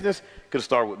with business. He could have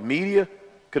started with media.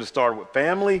 Could have started with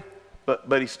family.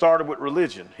 But he started with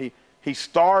religion. He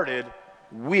started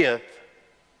with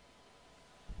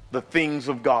the things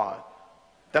of God.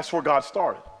 That's where God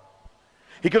started.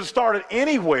 He could have started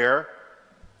anywhere,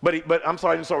 he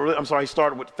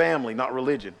started with family, not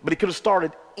religion. But he could have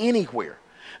started anywhere,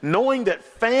 knowing that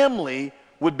family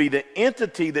would be the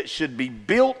entity that should be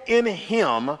built in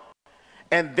him,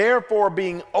 and therefore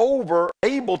being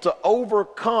able to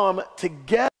overcome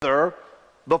together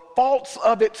the faults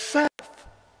of itself.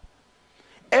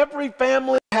 Every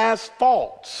family has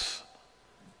faults,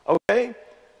 okay?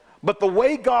 But the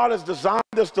way God has designed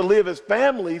us to live as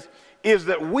families is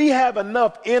that we have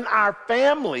enough in our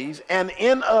families and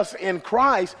in us in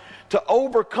Christ to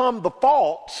overcome the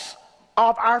faults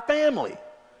of our family,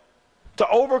 to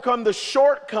overcome the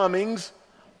shortcomings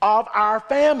of our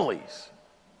families.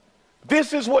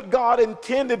 This is what God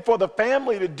intended for the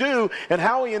family to do and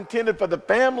how he intended for the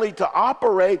family to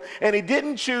operate, and he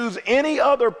didn't choose any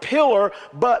other pillar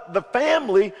but the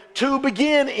family to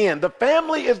begin in. The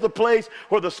family is the place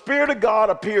where the Spirit of God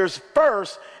appears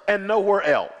first and nowhere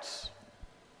else.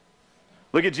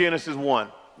 Look at Genesis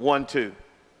 1:2.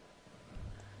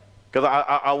 Because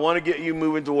I want to get you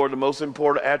moving toward the most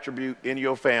important attribute in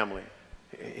your family.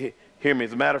 Hear me.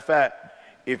 As a matter of fact,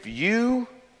 if you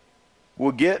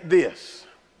will get this,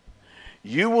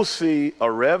 you will see a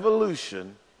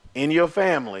revolution in your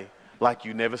family like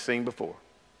you've never seen before.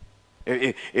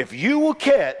 If you will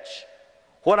catch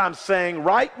what I'm saying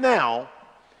right now,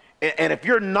 and if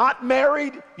you're not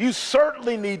married, you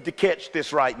certainly need to catch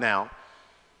this right now,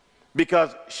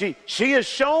 because she has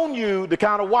shown you the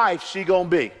kind of wife she gonna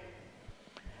be,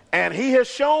 and he has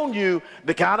shown you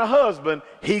the kind of husband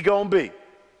he gonna be.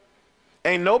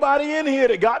 Ain't nobody in here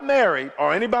that got married,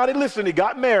 or anybody listening that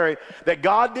got married, that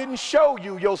God didn't show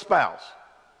you your spouse.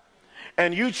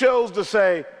 And you chose to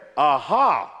say,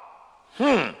 aha,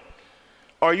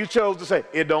 or you chose to say,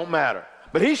 it don't matter.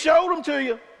 But he showed them to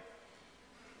you.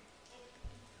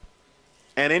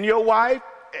 And in your wife,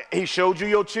 he showed you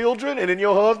your children, and in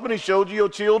your husband, he showed you your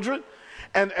children.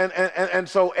 And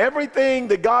so everything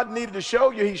that God needed to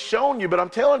show you, he's shown you. But I'm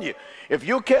telling you, if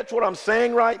you'll catch what I'm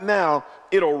saying right now,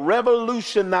 it'll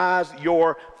revolutionize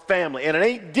your family. And it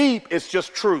ain't deep, it's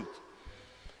just truth.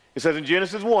 It says in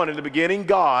Genesis 1, in the beginning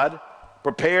God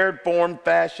prepared, formed,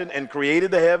 fashioned, and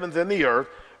created the heavens and the earth.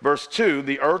 Verse 2,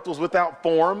 the earth was without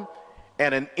form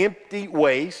and an empty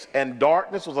waste, and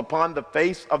darkness was upon the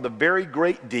face of the very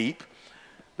great deep.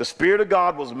 The Spirit of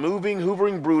God was moving,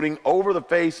 hovering, brooding over the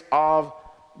face of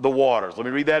the waters. Let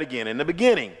me read that again. In the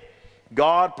beginning,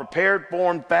 God prepared,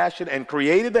 formed, fashioned, and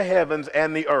created the heavens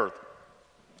and the earth.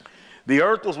 The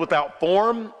earth was without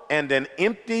form and an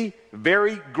empty,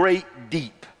 very great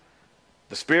deep.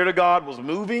 The Spirit of God was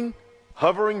moving,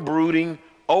 hovering, brooding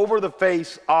over the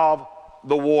face of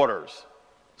the waters.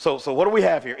 So what do we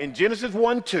have here? In Genesis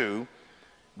 1:2,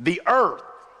 the earth,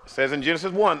 it says in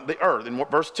Genesis 1, the earth, in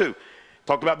verse 2,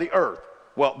 talked about the earth.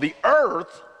 Well, the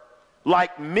earth,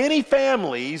 like many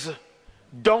families,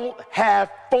 don't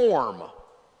have form.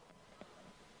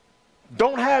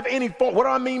 Don't have any form. What do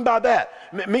I mean by that?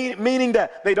 Meaning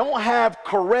that they don't have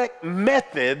correct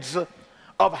methods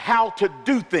of how to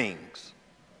do things.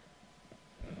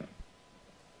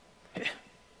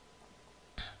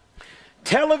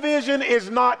 Television is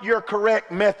not your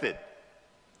correct method.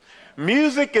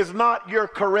 Music is not your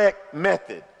correct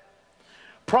method.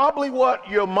 Probably what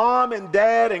your mom and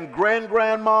dad and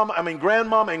grandmama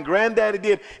and granddaddy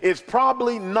did is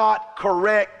probably not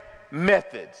correct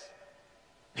methods.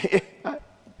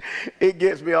 It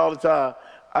gets me all the time.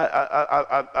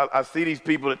 I see these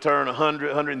people that turn 100,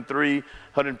 103,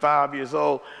 105 years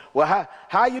old. Well,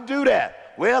 how you do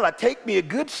that? well, I take me a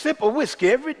good sip of whiskey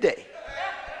every day.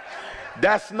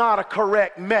 That's not a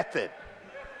correct method.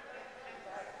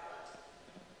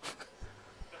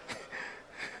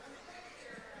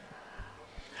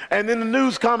 And then the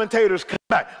news commentators come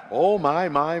back, oh my,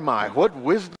 what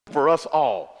wisdom for us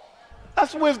all.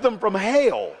 That's wisdom from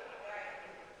hell.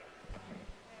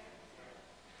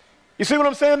 You see what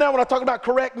I'm saying now when I talk about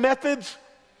correct methods?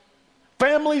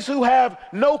 Families who have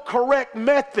no correct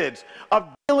methods of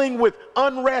dealing with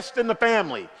unrest in the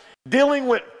family, dealing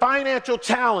with financial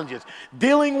challenges,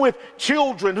 dealing with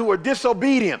children who are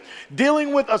disobedient,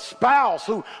 dealing with a spouse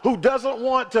who doesn't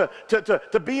want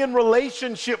to be in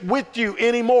relationship with you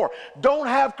anymore. Don't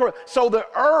have, so the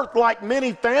earth, like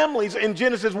many families in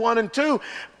Genesis 1 and 2,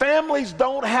 families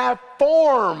don't have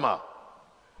form.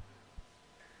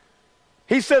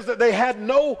 He says that they had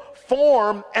no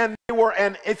form, and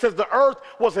it says the earth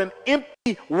was an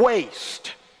empty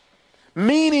waste,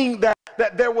 meaning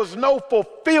that there was no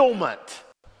fulfillment.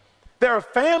 There are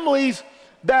families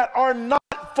that are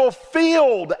not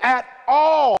fulfilled at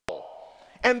all.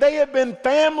 And they have been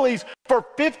families for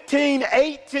 15,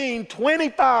 18,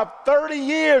 25, 30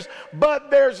 years,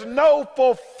 but there's no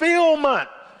fulfillment.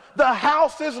 The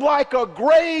house is like a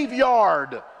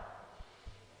graveyard.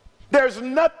 There's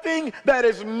nothing that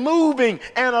is moving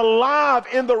and alive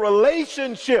in the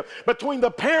relationship between the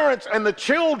parents and the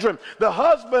children, the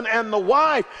husband and the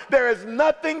wife. There is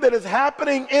nothing that is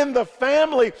happening in the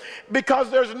family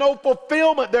because there's no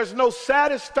fulfillment. There's no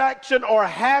satisfaction or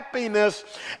happiness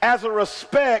as a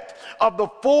respect of the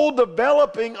full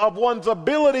developing of one's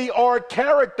ability or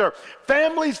character.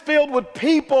 Families filled with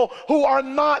people who are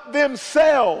not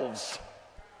themselves,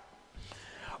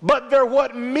 but they're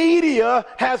what media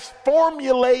has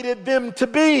formulated them to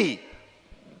be.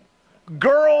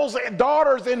 Girls and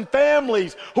daughters in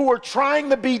families who are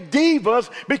trying to be divas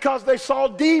because they saw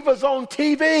divas on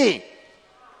TV.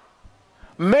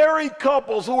 Married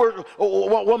couples who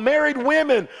are, married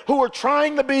women who are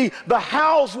trying to be the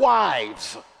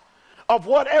housewives of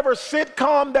whatever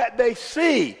sitcom that they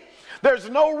see. There's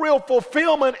no real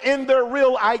fulfillment in their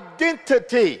real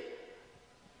identity.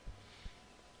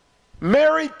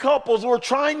 Married couples who are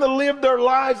trying to live their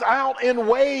lives out in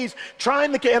ways,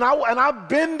 and I've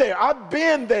been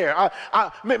there.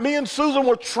 Me and Susan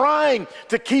were trying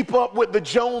to keep up with the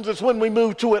Joneses when we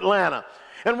moved to Atlanta.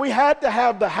 And we had to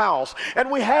have the house,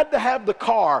 and we had to have the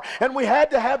car, and we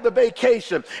had to have the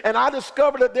vacation. And I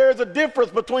discovered that there is a difference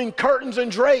between curtains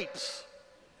and drapes.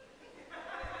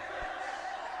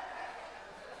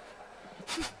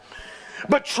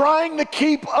 But trying to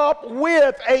keep up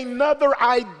with another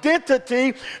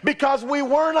identity because we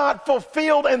were not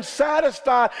fulfilled and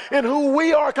satisfied in who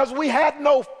we are because we had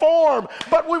no form,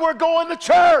 but we were going to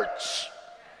church.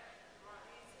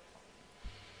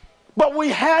 But we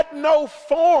had no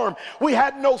form. We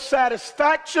had no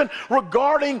satisfaction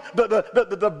regarding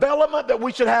the development that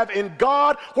we should have in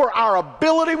God, where our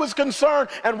ability was concerned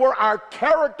and where our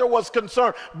character was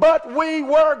concerned. But we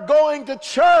were going to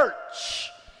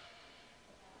church.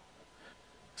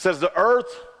 Says the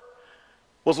earth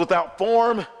was without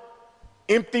form,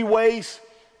 empty waste,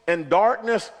 and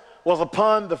darkness was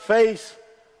upon the face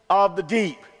of the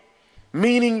deep.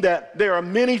 Meaning that there are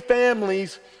many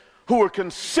families who are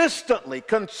consistently,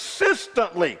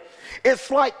 it's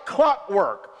like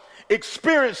clockwork,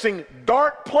 experiencing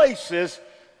dark places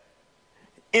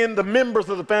in the members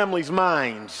of the family's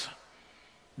minds.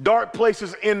 Dark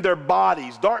places in their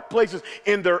bodies, dark places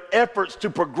in their efforts to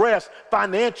progress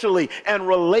financially and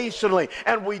relationally.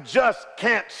 And we just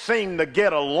can't seem to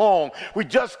get along. We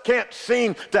just can't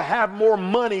seem to have more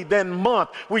money than month.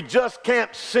 We just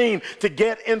can't seem to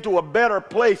get into a better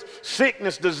place.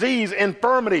 Sickness, disease,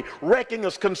 infirmity, wrecking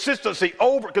us consistently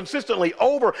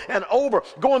over and over,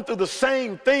 going through the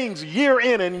same things year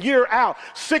in and year out,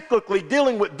 cyclically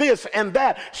dealing with this and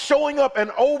that, showing up and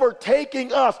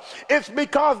overtaking us. It's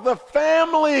because the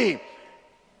family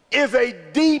is a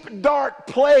deep, dark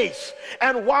place.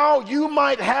 And while you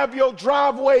might have your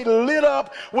driveway lit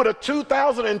up with a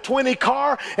 2020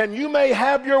 car, and you may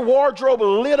have your wardrobe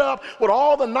lit up with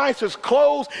all the nicest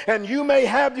clothes, and you may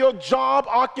have your job,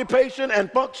 occupation,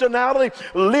 and functionality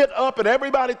lit up, and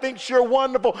everybody thinks you're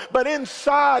wonderful, but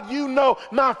inside you know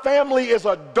my family is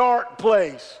a dark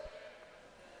place.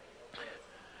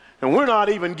 And we're not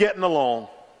even getting along.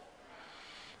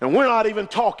 And we're not even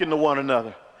talking to one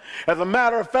another. As a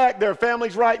matter of fact, there are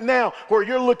families right now where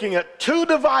you're looking at two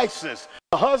devices,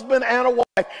 a husband and a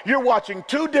wife. You're watching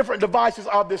two different devices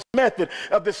of this message,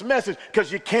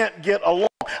 because you can't get along.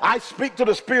 I speak to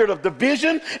the spirit of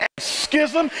division and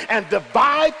schism and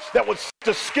divide, that would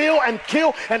to steal and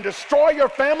kill and destroy your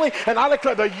family. And I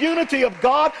declare the unity of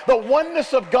God, the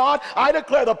oneness of God. I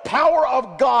declare the power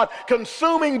of God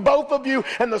consuming both of you,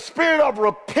 and the spirit of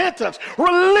repentance.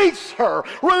 Release her,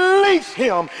 release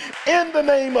him in the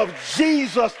name of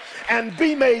Jesus, and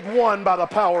be made one by the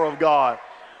power of God.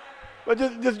 But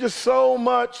there's just so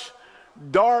much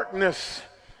darkness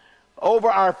over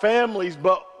our families,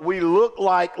 but we look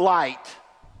like light.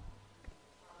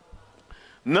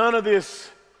 None of this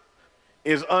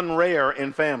is unrare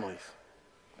in families.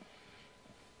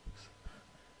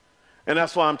 And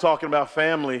that's why I'm talking about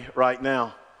family right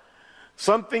now.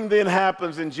 Something then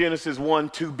happens in Genesis 1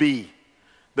 to be,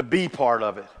 the B part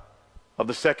of it, of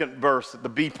the second verse, the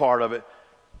B part of it,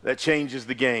 that changes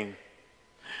the game.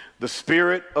 The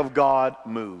Spirit of God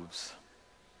moves.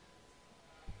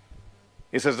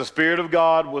 It says the Spirit of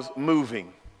God was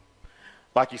moving,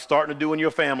 like he's starting to do in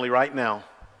your family right now,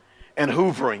 and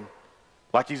hoovering,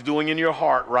 like he's doing in your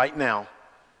heart right now.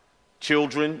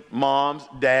 Children, moms,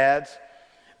 dads,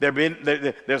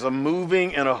 there's a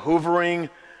moving and a hoovering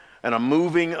and a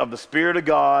moving of the Spirit of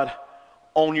God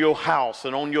on your house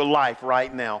and on your life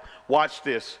right now. Watch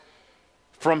this.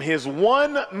 From his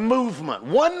one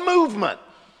movement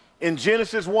in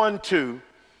Genesis 1:2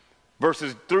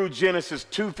 verses through Genesis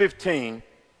 2:15,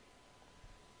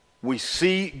 we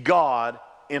see God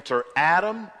enter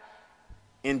Adam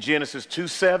in Genesis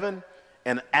 2:7,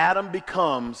 and Adam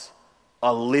becomes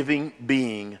a living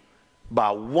being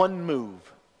by one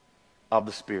move of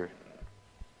the Spirit.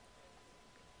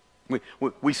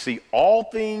 We see all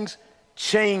things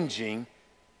changing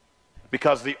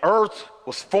because the earth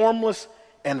was formless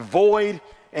and void,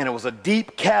 and it was a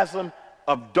deep chasm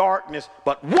of darkness,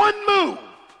 but one move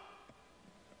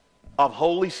of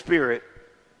Holy Spirit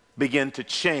began to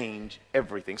change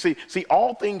everything. See,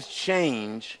 all things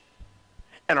change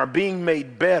and are being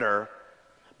made better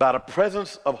by the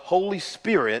presence of Holy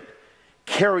Spirit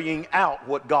carrying out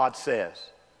what God says.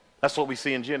 That's what we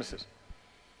see in Genesis.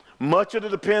 Much of the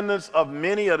dependence of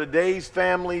many of today's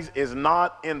families is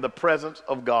not in the presence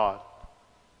of God.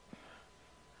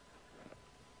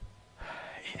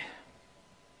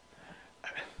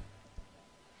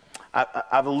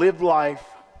 I've lived life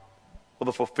where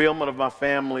the fulfillment of my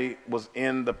family was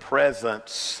in the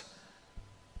presence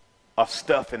of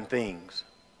stuff and things.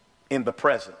 In the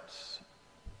presence.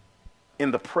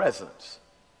 In the presence.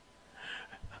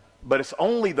 But it's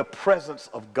only the presence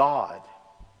of God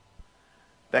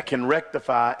that can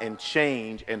rectify and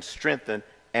change and strengthen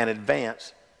and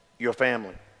advance your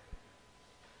family.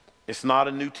 It's not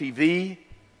a new TV.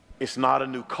 It's not a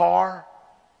new car.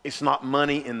 It's not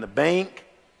money in the bank.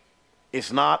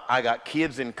 It's not, I got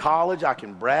kids in college I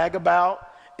can brag about.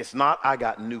 It's not, I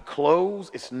got new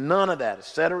clothes. It's none of that, et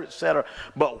cetera, et cetera.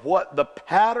 But what the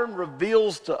pattern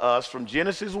reveals to us from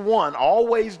Genesis 1,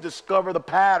 always discover the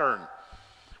pattern.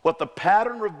 What the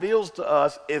pattern reveals to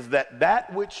us is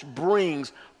that which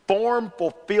brings form,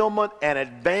 fulfillment, and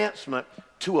advancement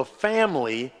to a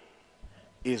family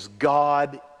is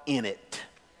God in it.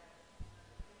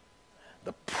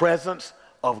 The presence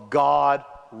of God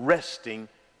resting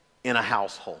in a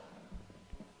household.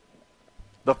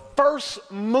 The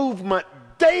first movement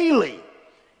daily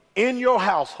in your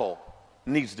household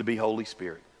needs to be Holy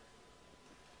Spirit.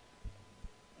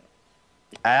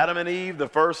 Adam and Eve, the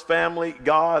first family,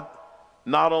 God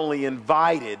not only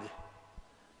invited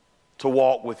to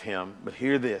walk with him, but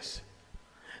hear this,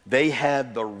 they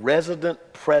had the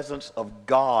resident presence of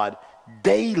God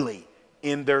daily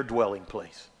in their dwelling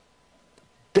place.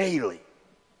 Daily.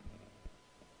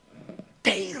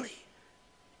 Daily.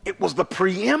 It was the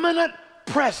preeminent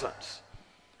presence.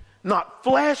 Not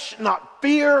flesh, not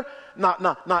fear,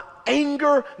 not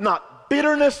anger, not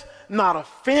bitterness, not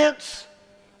offense,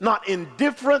 not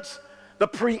indifference. The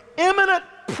preeminent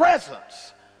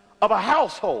presence of a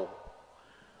household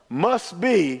must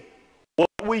be what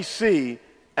we see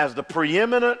as the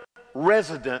preeminent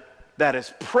resident that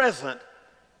is present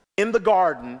in the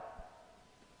garden,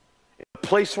 in the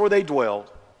place where they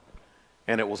dwelled,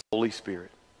 and it was Holy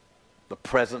Spirit, the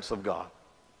presence of God.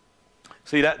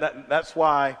 See, that's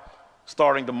why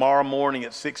starting tomorrow morning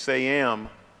at 6 a.m.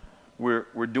 we're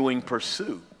doing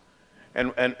Pursue.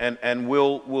 And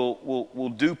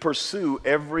we'll do Pursue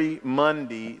every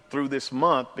Monday through this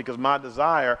month, because my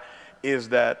desire is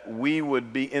that we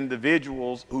would be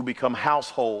individuals who become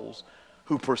households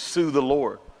who pursue the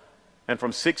Lord. And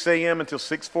from 6 a.m. until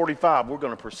 6:45, we're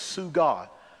going to pursue God.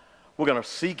 We're going to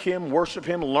seek him, worship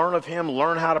him, learn of him,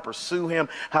 learn how to pursue him,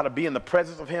 how to be in the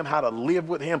presence of him, how to live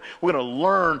with him. We're going to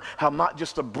learn how not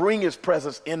just to bring his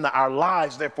presence into our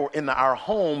lives, therefore into our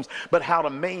homes, but how to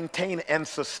maintain and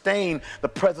sustain the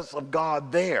presence of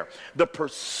God there. The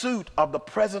pursuit of the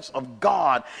presence of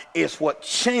God is what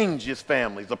changes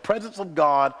families. The presence of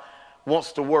God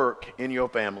wants to work in your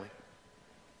family.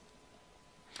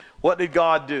 What did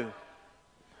God do?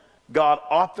 God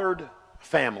authored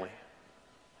family.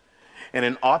 And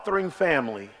in authoring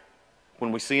family,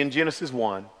 when we see in Genesis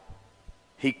 1,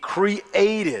 he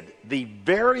created the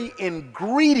very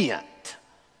ingredient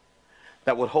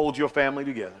that would hold your family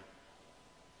together.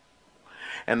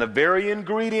 And the very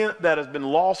ingredient that has been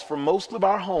lost from most of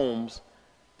our homes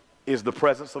is the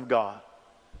presence of God.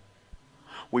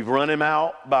 We've run him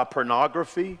out by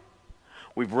pornography.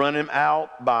 We've run him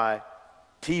out by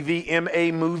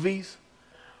TVMA movies.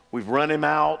 We've run him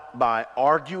out by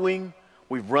arguing.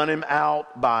 We've run him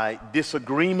out by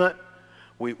disagreement.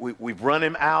 We've run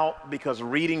him out because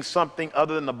reading something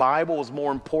other than the Bible is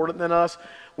more important than us.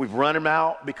 We've run him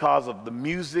out because of the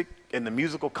music and the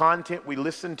musical content we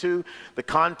listen to, the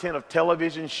content of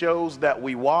television shows that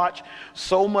we watch.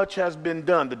 So much has been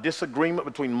done. The disagreement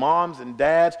between moms and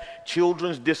dads,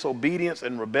 children's disobedience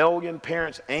and rebellion,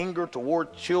 parents' anger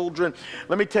toward children.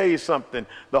 Let me tell you something.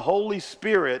 The Holy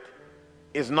Spirit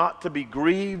is not to be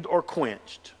grieved or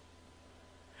quenched.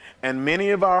 And many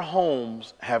of our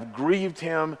homes have grieved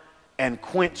him and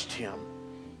quenched him.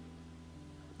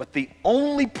 But the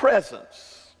only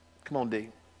presence, come on, D,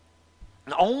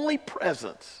 the only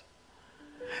presence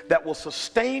that will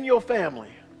sustain your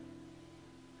family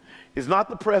is not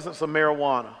the presence of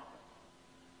marijuana.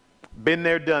 Been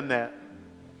there, done that.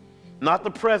 Not the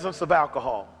presence of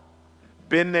alcohol.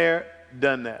 Been there,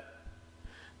 done that.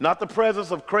 Not the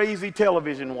presence of crazy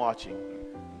television watching.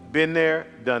 Been there,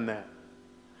 done that.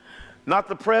 Not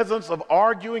the presence of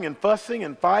arguing and fussing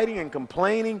and fighting and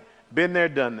complaining. Been there,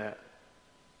 done that.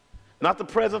 Not the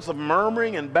presence of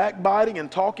murmuring and backbiting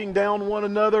and talking down one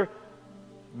another.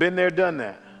 Been there, done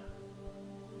that.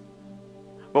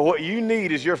 But what you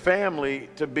need is your family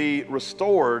to be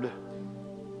restored.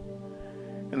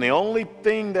 And the only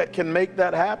thing that can make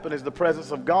that happen is the presence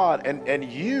of God. And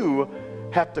you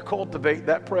have to cultivate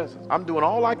that presence. I'm doing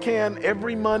all I can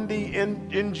every Monday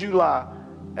in July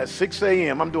at 6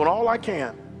 a.m. I'm doing all I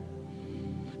can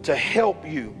to help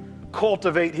you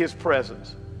cultivate his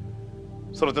presence.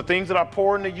 So that the things that I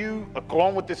pour into you,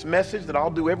 along with this message that I'll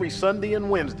do every Sunday and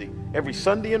Wednesday in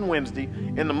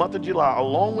the month of July,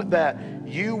 along with that,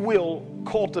 you will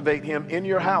cultivate him in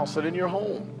your house and in your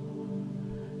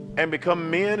home. And become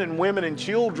men and women and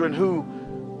children who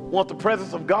want the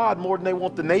presence of God more than they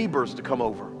want the neighbors to come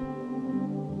over.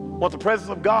 Want the presence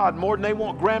of God more than they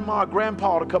want grandma or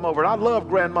grandpa to come over. And I love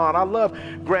grandma and I love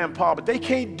grandpa, but they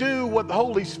can't do what the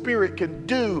Holy Spirit can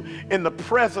do in the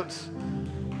presence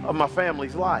of my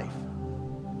family's life.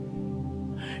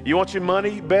 You want your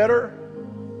money better?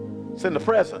 It's in the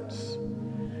presence.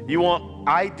 You want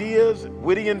ideas,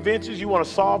 witty inventions, you want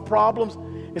to solve problems?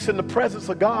 It's in the presence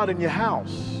of God in your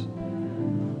house.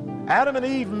 Adam and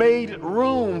Eve made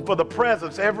room for the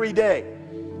presence every day.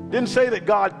 Didn't say that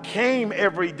God came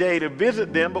every day to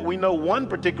visit them, but we know one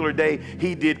particular day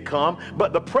he did come,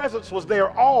 but the presence was there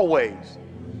always.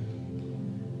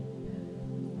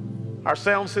 Our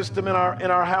sound system in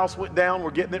our house went down.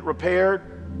 We're getting it repaired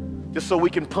just so we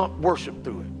can pump worship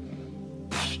through it.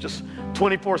 Just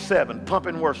 24/7,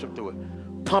 pumping worship through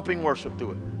it, pumping worship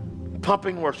through it,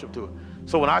 pumping worship through it.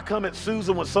 So when I come at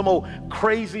Susan with some old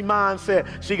crazy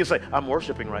mindset, she can say, I'm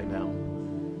worshiping right now.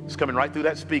 It's coming right through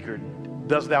that speaker.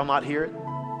 Does thou not hear it?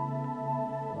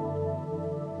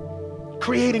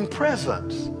 Creating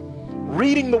presence.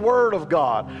 Reading the Word of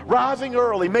God, rising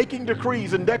early, making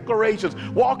decrees and declarations,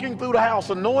 walking through the house,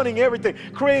 anointing everything,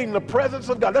 creating the presence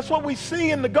of God. That's what we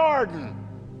see in the garden.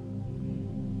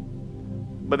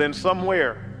 But then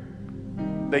somewhere,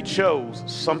 they chose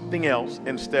something else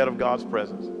instead of God's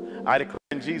presence. I declare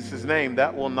in Jesus' name,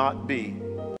 that will not be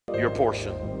your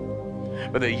portion.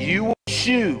 But that you will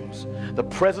choose the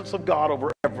presence of God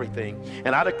over everything.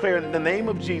 And I declare in the name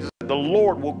of Jesus, the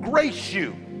Lord will grace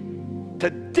you to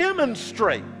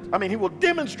demonstrate, he will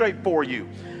demonstrate for you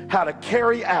how to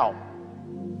carry out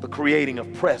the creating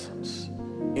of presence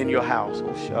in your house.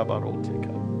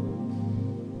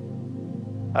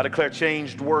 I declare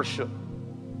changed worship,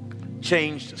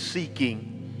 changed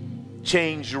seeking,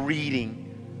 changed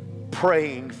reading,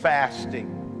 praying,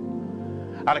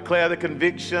 fasting. I declare the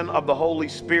conviction of the Holy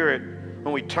Spirit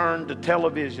when we turn to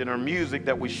television or music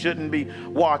that we shouldn't be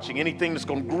watching, anything that's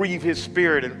going to grieve his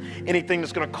spirit and anything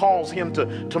that's going to cause him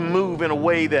to move in a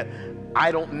way that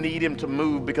I don't need him to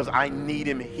move because I need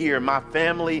him here. My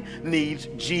family needs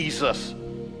Jesus.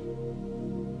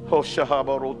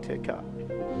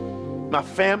 My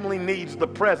family needs the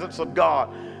presence of God.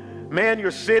 Man,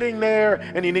 you're sitting there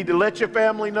and you need to let your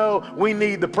family know we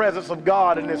need the presence of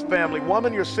God in this family.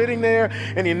 Woman, you're sitting there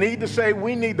and you need to say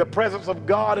we need the presence of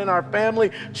God in our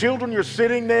family. Children, you're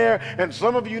sitting there and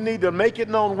some of you need to make it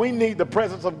known we need the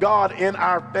presence of God in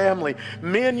our family.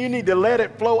 Men, you need to let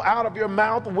it flow out of your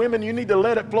mouth. Women, you need to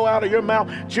let it flow out of your mouth.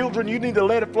 Children, you need to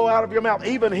let it flow out of your mouth.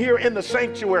 Even here in the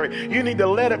sanctuary, you need to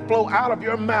let it flow out of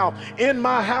your mouth. In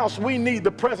my house, we need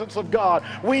the presence of God.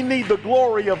 We need the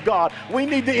glory of God. We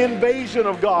need the invasion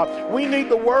of God. We need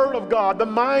the Word of God, the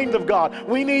mind of God.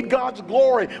 We need God's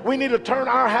glory. We need to turn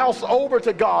our house over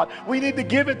to God. We need to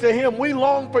give it to Him. We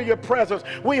long for your presence.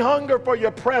 We hunger for your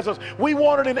presence. We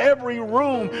want it in every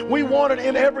room. We want it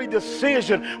in every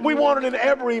decision. We want it in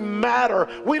every matter.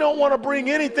 We don't want to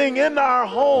bring anything into our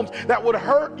homes that would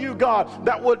hurt you, God,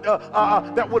 that would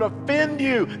offend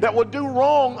you, that would do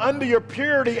wrong under your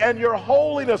purity and your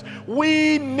holiness.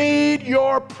 We need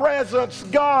your presence,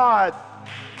 God.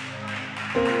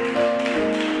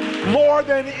 More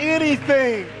than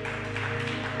anything.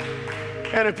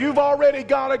 And if you've already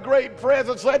got a great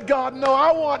presence, let God know,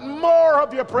 I want more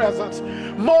of your presence,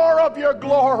 more of your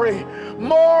glory,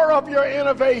 more of your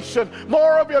innovation,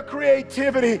 more of your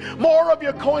creativity, more of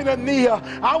your koinonia.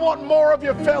 I want more of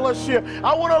your fellowship.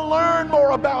 I want to learn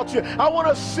more about you. I want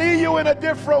to see you in a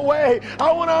different way.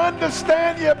 I want to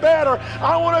understand you better.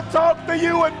 I want to talk to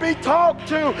you and be talked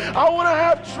to. I want to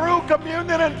have true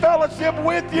communion and fellowship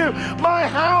with you. My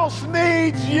house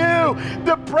needs you.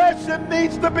 Depression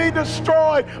needs to be destroyed.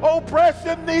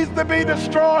 Oppression needs to be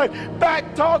destroyed.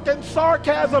 Backtalk and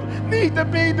sarcasm need to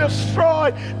be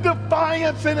destroyed.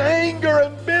 Defiance and anger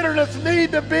and bitterness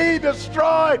need to be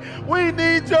destroyed. We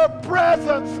need your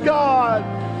presence, God.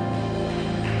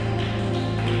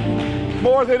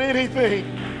 More than anything.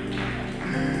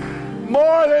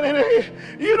 More than anything.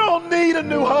 You don't need a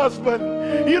new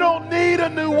husband. You don't need a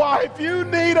new wife. You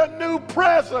need a new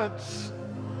presence.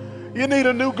 You need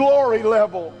a new glory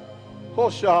level. And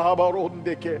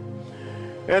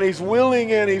He's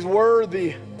willing and He's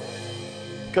worthy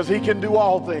because He can do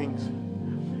all things.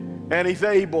 And He's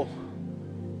able.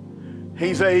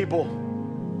 He's able.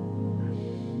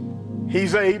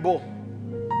 He's able.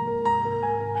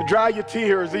 Dry your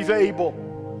tears. He's able.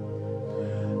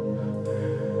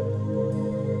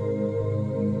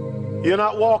 You're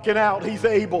not walking out. He's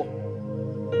able.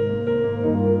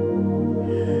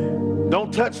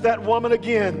 Don't touch that woman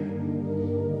again.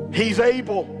 He's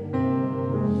able.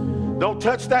 Don't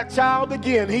touch that child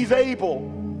again. He's able.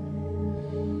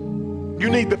 You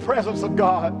need the presence of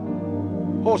God.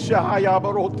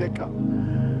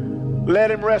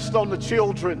 Let Him rest on the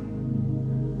children.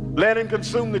 Let Him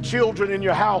consume the children in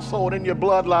your household, in your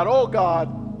bloodline. Oh God.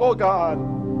 Oh God.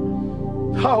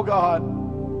 Oh God.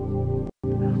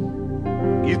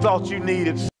 You thought you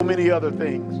needed so many other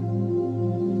things.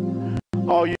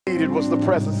 All you needed was the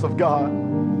presence of God.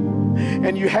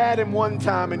 And you had Him one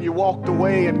time and you walked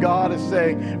away, and God is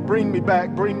saying, bring me back,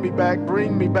 bring me back,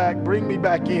 bring me back, bring me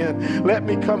back in. Let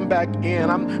me come back in.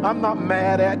 I'm not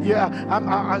mad at you.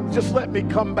 Just let me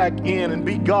come back in and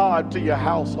be God to your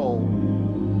household.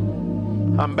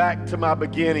 I'm back to my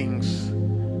beginnings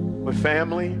with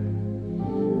family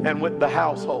and with the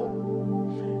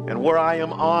household. And where I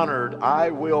am honored, I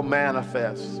will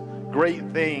manifest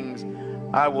great things.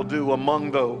 I will do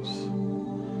among those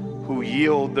who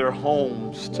yield their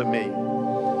homes to me.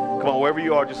 Come on, wherever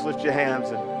you are, just lift your hands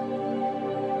and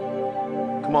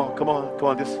come on, come on, come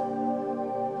on. Just,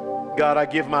 God, I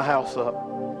give my house up.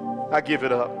 I give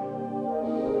it up.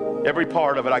 Every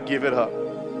part of it, I give it up.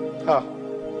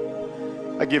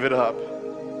 I give it up.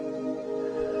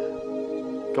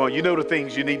 Come on, you know the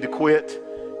things you need to quit.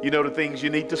 You know the things you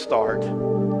need to start.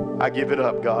 I give it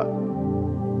up, God.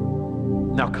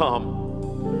 Now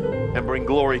come and bring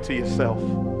glory to yourself.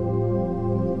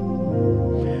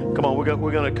 Come on,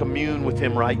 we're going to commune with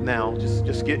Him right now.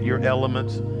 Just get your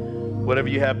elements. Whatever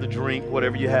you have to drink,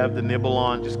 whatever you have to nibble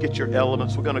on, just get your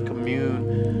elements. We're going to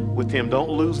commune with Him. Don't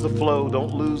lose the flow.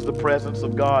 Don't lose the presence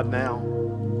of God now.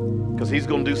 Because He's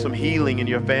going to do some healing in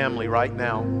your family right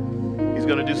now. He's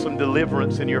going to do some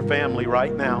deliverance in your family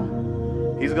right now.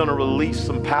 He's going to release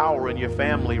some power in your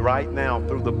family right now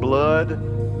through the blood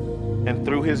and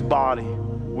through His body.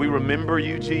 We remember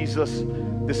you, Jesus.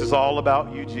 This is all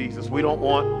about you, Jesus. We don't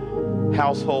want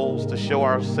households to show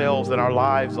ourselves and our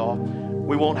lives off.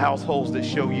 We want households that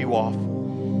show you off.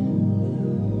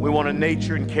 We want a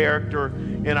nature and character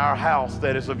in our house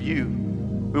that is of you.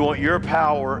 We want your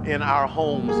power in our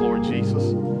homes, Lord Jesus.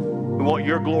 We We want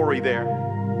your glory there.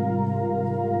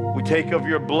 We take of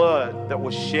your blood that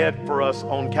was shed for us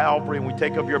on Calvary, and we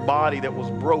take of your body that was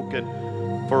broken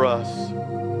for us.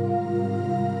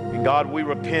 And God, we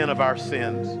repent of our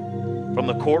sins. From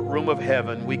the courtroom of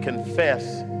heaven, we confess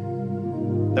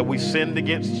that we sinned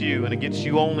against you and against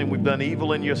you only, and we've done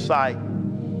evil in your sight.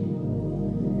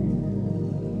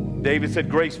 David said,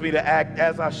 grace me to act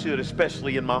as I should,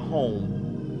 especially in my home.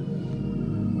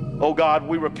 Oh God,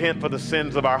 we repent for the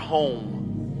sins of our home.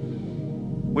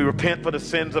 We repent for the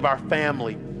sins of our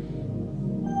family.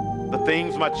 The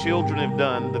things my children have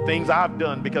done, the things I've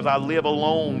done because I live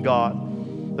alone,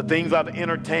 God. The things I've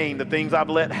entertained, the things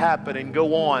I've let happen and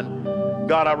go on.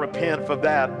 God, I repent for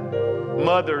that.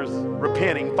 Mothers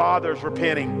repenting, fathers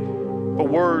repenting for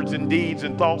words and deeds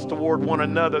and thoughts toward one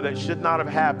another that should not have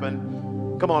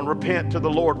happened. Come on, repent to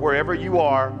the Lord wherever you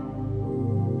are,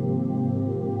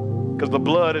 because the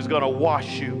blood is going to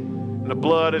wash you, and the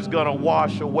blood is going to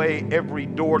wash away every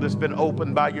door that's been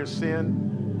opened by your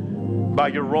sin, by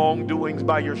your wrongdoings,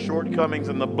 by your shortcomings,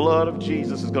 and the blood of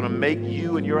Jesus is going to make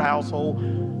you and your household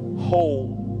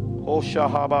whole. Oh,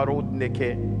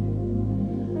 shahabarodnike.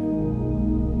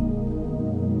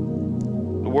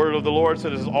 The word of the Lord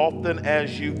said, as often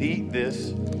as you eat this,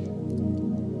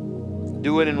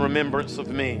 do it in remembrance of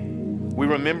me. We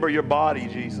remember your body,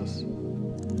 Jesus.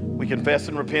 We confess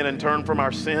and repent and turn from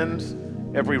our sins,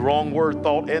 every wrong word,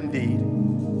 thought, and deed.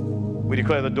 We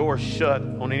declare the door shut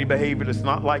on any behavior that's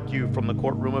not like you from the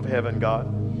courtroom of heaven, God.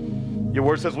 Your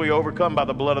word says we overcome by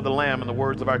the blood of the Lamb and the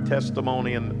words of our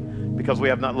testimony, and because we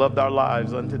have not loved our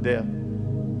lives unto death.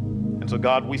 And so,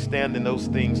 God, we stand in those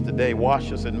things today.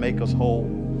 Wash us and make us whole.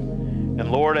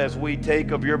 And Lord, as we take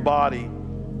of your body,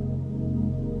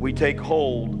 we take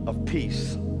hold of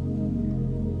peace.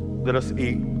 Let us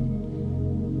eat.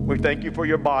 We thank you for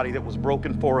your body that was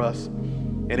broken for us.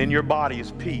 And in your body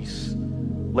is peace.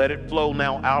 Let it flow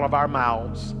now out of our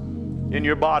mouths. In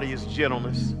your body is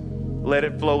gentleness. Let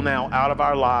it flow now out of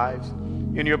our lives.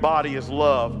 In your body is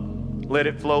love. Let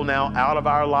it flow now out of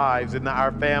our lives and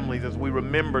our families as we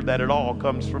remember that it all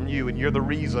comes from you, and you're the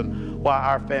reason why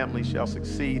our family shall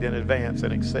succeed and advance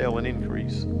and excel and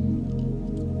increase.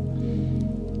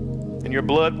 And your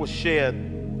blood was shed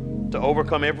to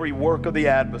overcome every work of the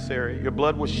adversary. Your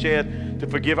blood was shed to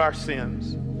forgive our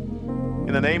sins.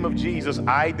 In the name of Jesus,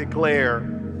 I declare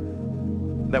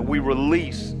that we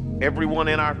release everyone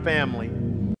in our family,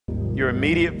 your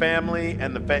immediate family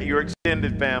and your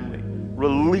extended family.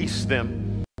 Release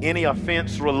them. Any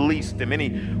offense, release them.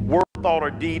 Any word, thought, or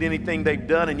deed, anything they've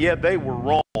done, and yet they were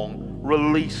wrong,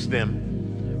 release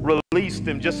them. Release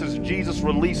them just as Jesus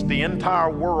released the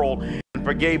entire world and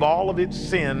forgave all of its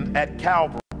sin at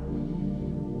Calvary.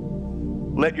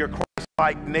 Let your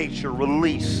Christ-like nature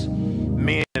release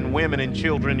men and women and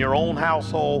children in your own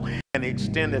household and the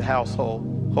extended household.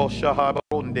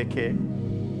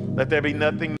 Let there be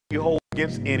nothing you hold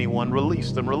against anyone.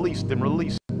 Release them, release them,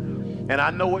 release them. And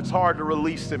I know it's hard to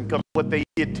release them because of what they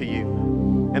did to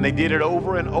you. And they did it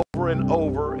over and over and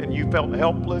over, and you felt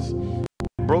helpless.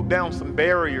 Broke down some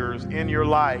barriers in your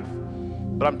life.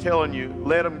 But I'm telling you,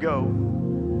 let them go.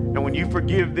 And when you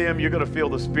forgive them, you're going to feel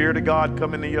the Spirit of God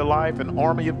come into your life, an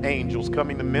army of angels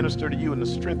coming to minister to you and to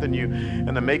strengthen you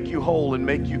and to make you whole and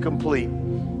make you complete.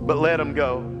 But let them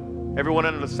go. Everyone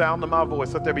under the sound of my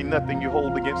voice, let there be nothing you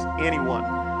hold against anyone.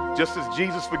 Just as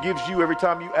Jesus forgives you every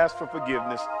time you ask for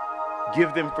forgiveness,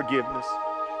 give them forgiveness.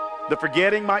 The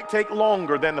forgetting might take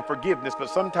longer than the forgiveness, but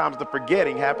sometimes the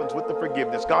forgetting happens with the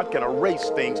forgiveness. God can erase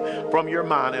things from your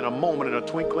mind in a moment, in a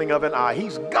twinkling of an eye.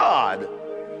 He's God.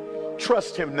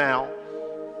 Trust him now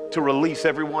to release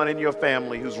everyone in your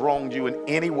family who's wronged you in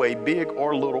any way, big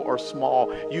or little or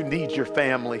small. You need your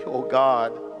family, oh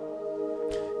God.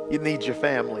 You need your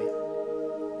family.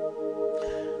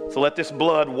 So let this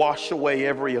blood wash away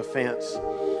every offense.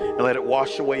 And let it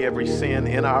wash away every sin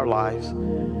in our lives.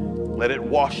 Let it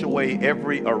wash away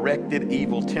every erected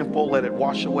evil temple. Let it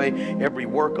wash away every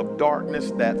work of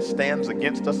darkness that stands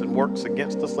against us and works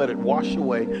against us. Let it wash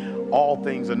away all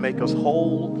things and make us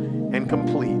whole and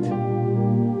complete.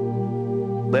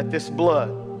 Let this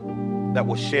blood that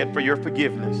was shed for your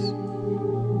forgiveness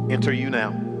enter you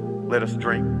now. Let us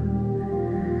drink.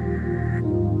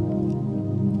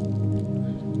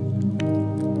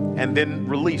 And then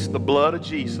release the blood of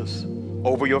Jesus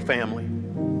over your family.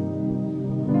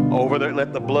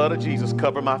 Let the blood of Jesus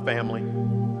cover my family.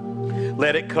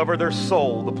 Let it cover their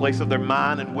soul, the place of their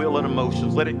mind and will and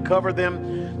emotions. Let it cover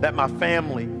them, that my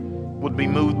family would be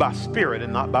moved by spirit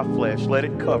and not by flesh. Let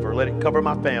it cover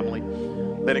my family.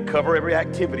 Let it cover every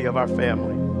activity of our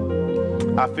family.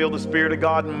 I feel the Spirit of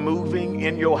God moving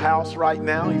in your house right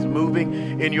now. He's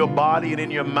moving in your body and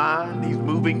in your mind. He's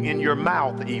moving in your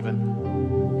mouth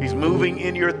even. He's moving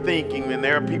in your thinking. And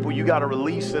there are people you got to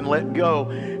release and let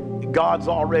go. God's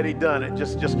already done it.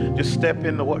 Just step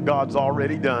into what God's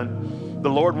already done. The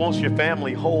Lord wants your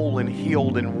family whole and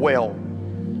healed and well.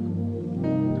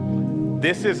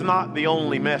 This is not the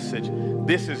only message.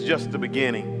 This is just the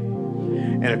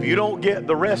beginning. And if you don't get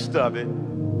the rest of it,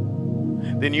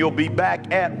 then you'll be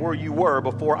back at where you were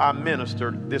before I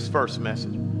ministered this first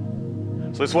message.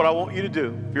 So that's what I want you to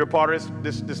do. If you're a part of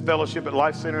this fellowship at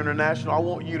Life Center International, I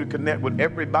want you to connect with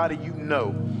everybody you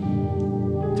know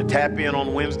to tap in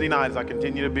on Wednesday nights. I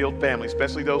continue to build family,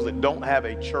 especially those that don't have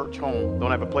a church home,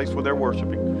 don't have a place where they're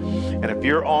worshiping. And if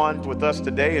you're on with us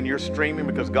today and you're streaming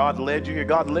because God led you here,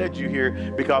 God led you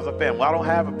here because of family. Well, I don't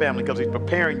have a family because He's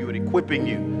preparing you and equipping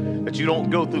you that you don't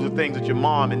go through the things that your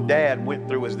mom and dad went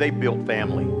through as they built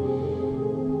family.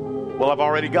 Well, I've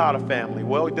already got a family.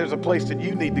 Well, there's a place that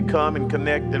you need to come and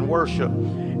connect and worship.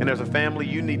 And there's a family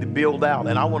you need to build out.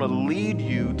 And I want to lead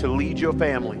you to lead your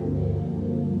family.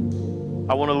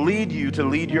 I want to lead you to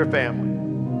lead your family.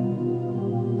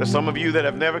 There's some of you that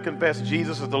have never confessed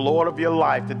Jesus as the Lord of your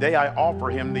life. Today I offer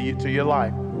Him to your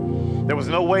life. There was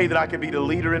no way that I could be the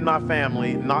leader in my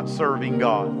family not serving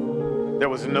God. There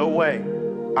was no way.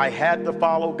 I had to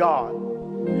follow God.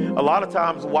 A lot of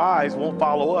times wives won't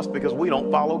follow us because we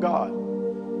don't follow God.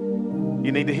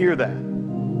 You need to hear that.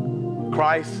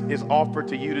 Christ is offered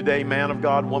to you today, man of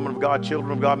God, woman of God,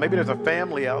 children of God. Maybe there's a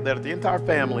family out there that the entire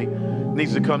family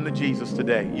needs to come to Jesus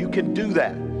today. You can do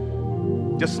that.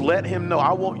 Just let Him know,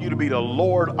 I want you to be the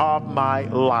Lord of my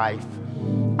life.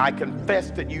 I confess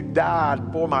that you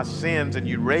died for my sins and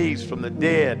you raised from the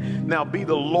dead. Now be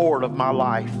the Lord of my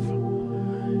life.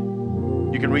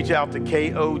 You can reach out to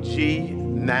KOG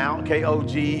now,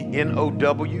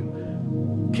 KOGNOW,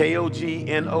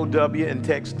 KOGNOW, and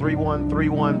text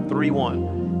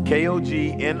 313131.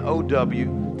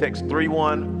 KOGNOW, text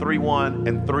 3131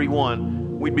 and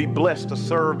 31. We'd be blessed to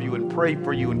serve you and pray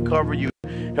for you and cover you,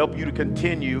 help you to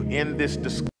continue in this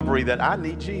discovery that I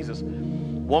need Jesus.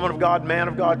 Woman of God, man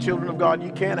of God, children of God,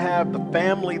 you can't have the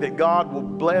family that God will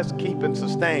bless, keep, and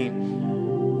sustain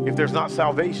if there's not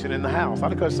salvation in the house. I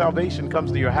declare salvation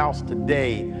comes to your house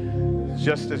today,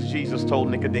 just as Jesus told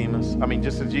Nicodemus.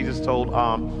 Just as Jesus told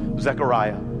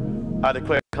Zechariah. I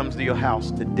declare it comes to your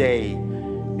house today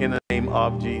in the name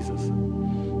of Jesus.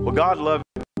 Well, God loves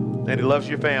you, and He loves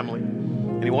your family,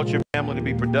 and He wants your family to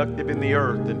be productive in the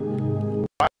earth. And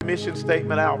write a mission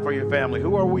statement out for your family.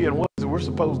 Who are we and what is it we're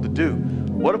supposed to do?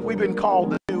 What have we been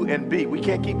called to do and be? We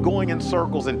can't keep going in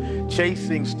circles and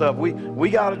chasing stuff. We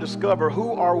got to discover,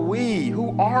 who are we?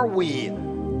 Who are we?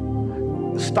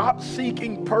 Stop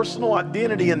seeking personal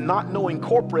identity and not knowing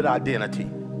corporate identity.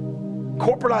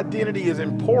 Corporate identity is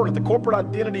important. The corporate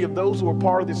identity of those who are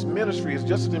part of this ministry is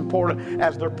just as important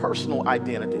as their personal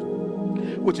identity,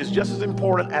 which is just as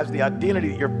important as the identity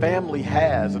that your family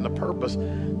has and the purpose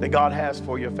that God has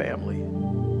for your family.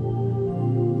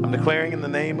 I'm declaring in the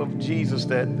name of Jesus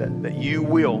that you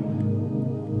will,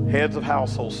 heads of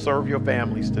households, serve your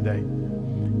families today.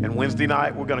 And Wednesday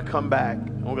night, we're going to come back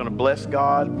and we're going to bless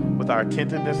God with our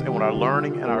attentiveness and with our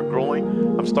learning and our growing.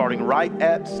 I'm starting right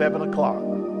at 7 o'clock.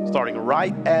 Starting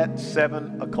right at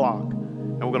 7 o'clock.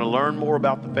 And we're going to learn more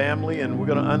about the family, and we're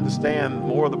going to understand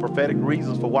more of the prophetic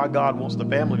reasons for why God wants the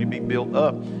family to be built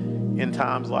up in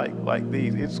times like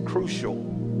these. It's crucial.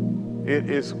 It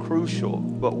is crucial,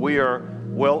 but we are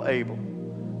well able.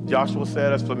 Joshua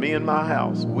said, as for me and my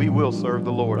house, we will serve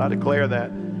the Lord. I declare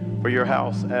that for your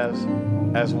house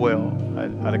as well.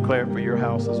 I declare it for your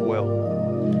house as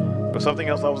well. There's something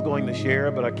else I was going to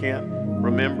share, but I can't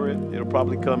remember it. It'll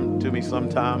probably come to me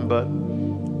sometime, but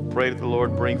pray that the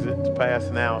Lord brings it to pass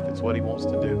now if it's what He wants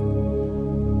to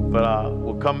do. But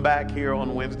we'll come back here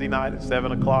on Wednesday night at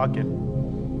 7 o'clock,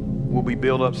 and we'll be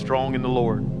built up strong in the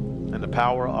Lord and the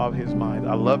power of His might.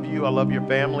 I love you. I love your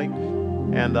family.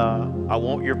 And I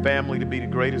want your family to be the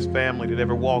greatest family that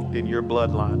ever walked in your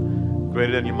bloodline,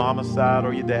 greater than your mama's side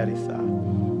or your daddy's side.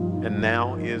 And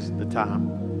now is the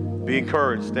time. Be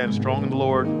encouraged. Stand strong in the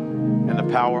Lord and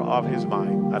the power of His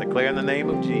might. I declare in the name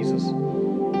of Jesus,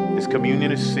 this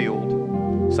communion is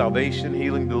sealed. Salvation,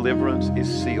 healing, deliverance is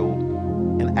sealed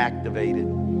and activated.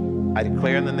 I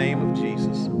declare in the name of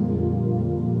Jesus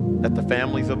that the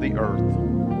families of the earth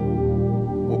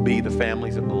will be the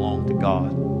families that belong to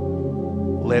God.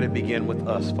 Let it begin with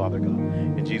us, Father God.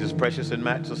 In Jesus' precious and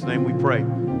matchless name we pray.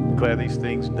 Declare these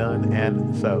things done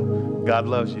and so. God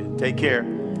loves you. Take care.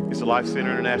 It's the Life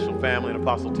Center International family and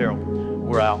Apostle Terrell.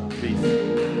 We're out. Peace.